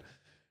you then?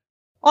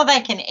 Or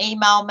they can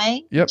email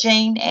me,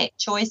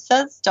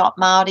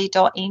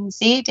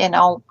 jean@choices.maori.nz, and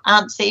I'll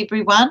answer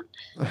everyone.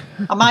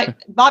 I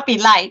might be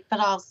late,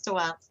 but I'll still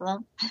answer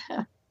them.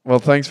 Well,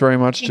 thanks very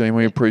much, Jean.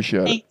 We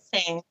appreciate it. Thanks,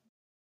 Sam.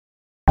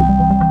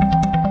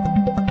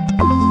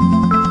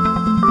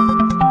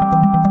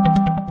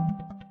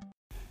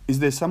 Is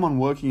there someone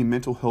working in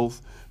mental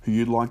health who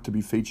you'd like to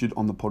be featured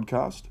on the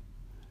podcast?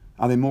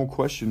 Are there more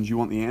questions you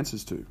want the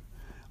answers to?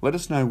 Let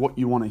us know what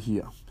you want to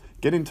hear.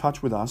 Get in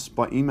touch with us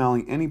by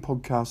emailing any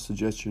podcast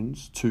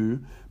suggestions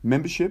to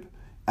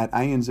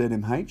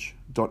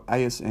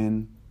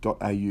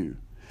membership@anzmh.asn.au.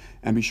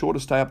 And be sure to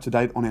stay up to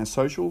date on our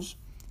socials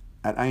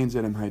at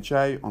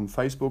ANZMHA on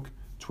Facebook,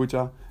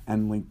 Twitter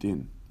and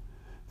LinkedIn.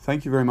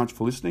 Thank you very much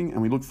for listening,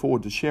 and we look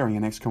forward to sharing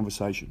our next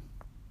conversation.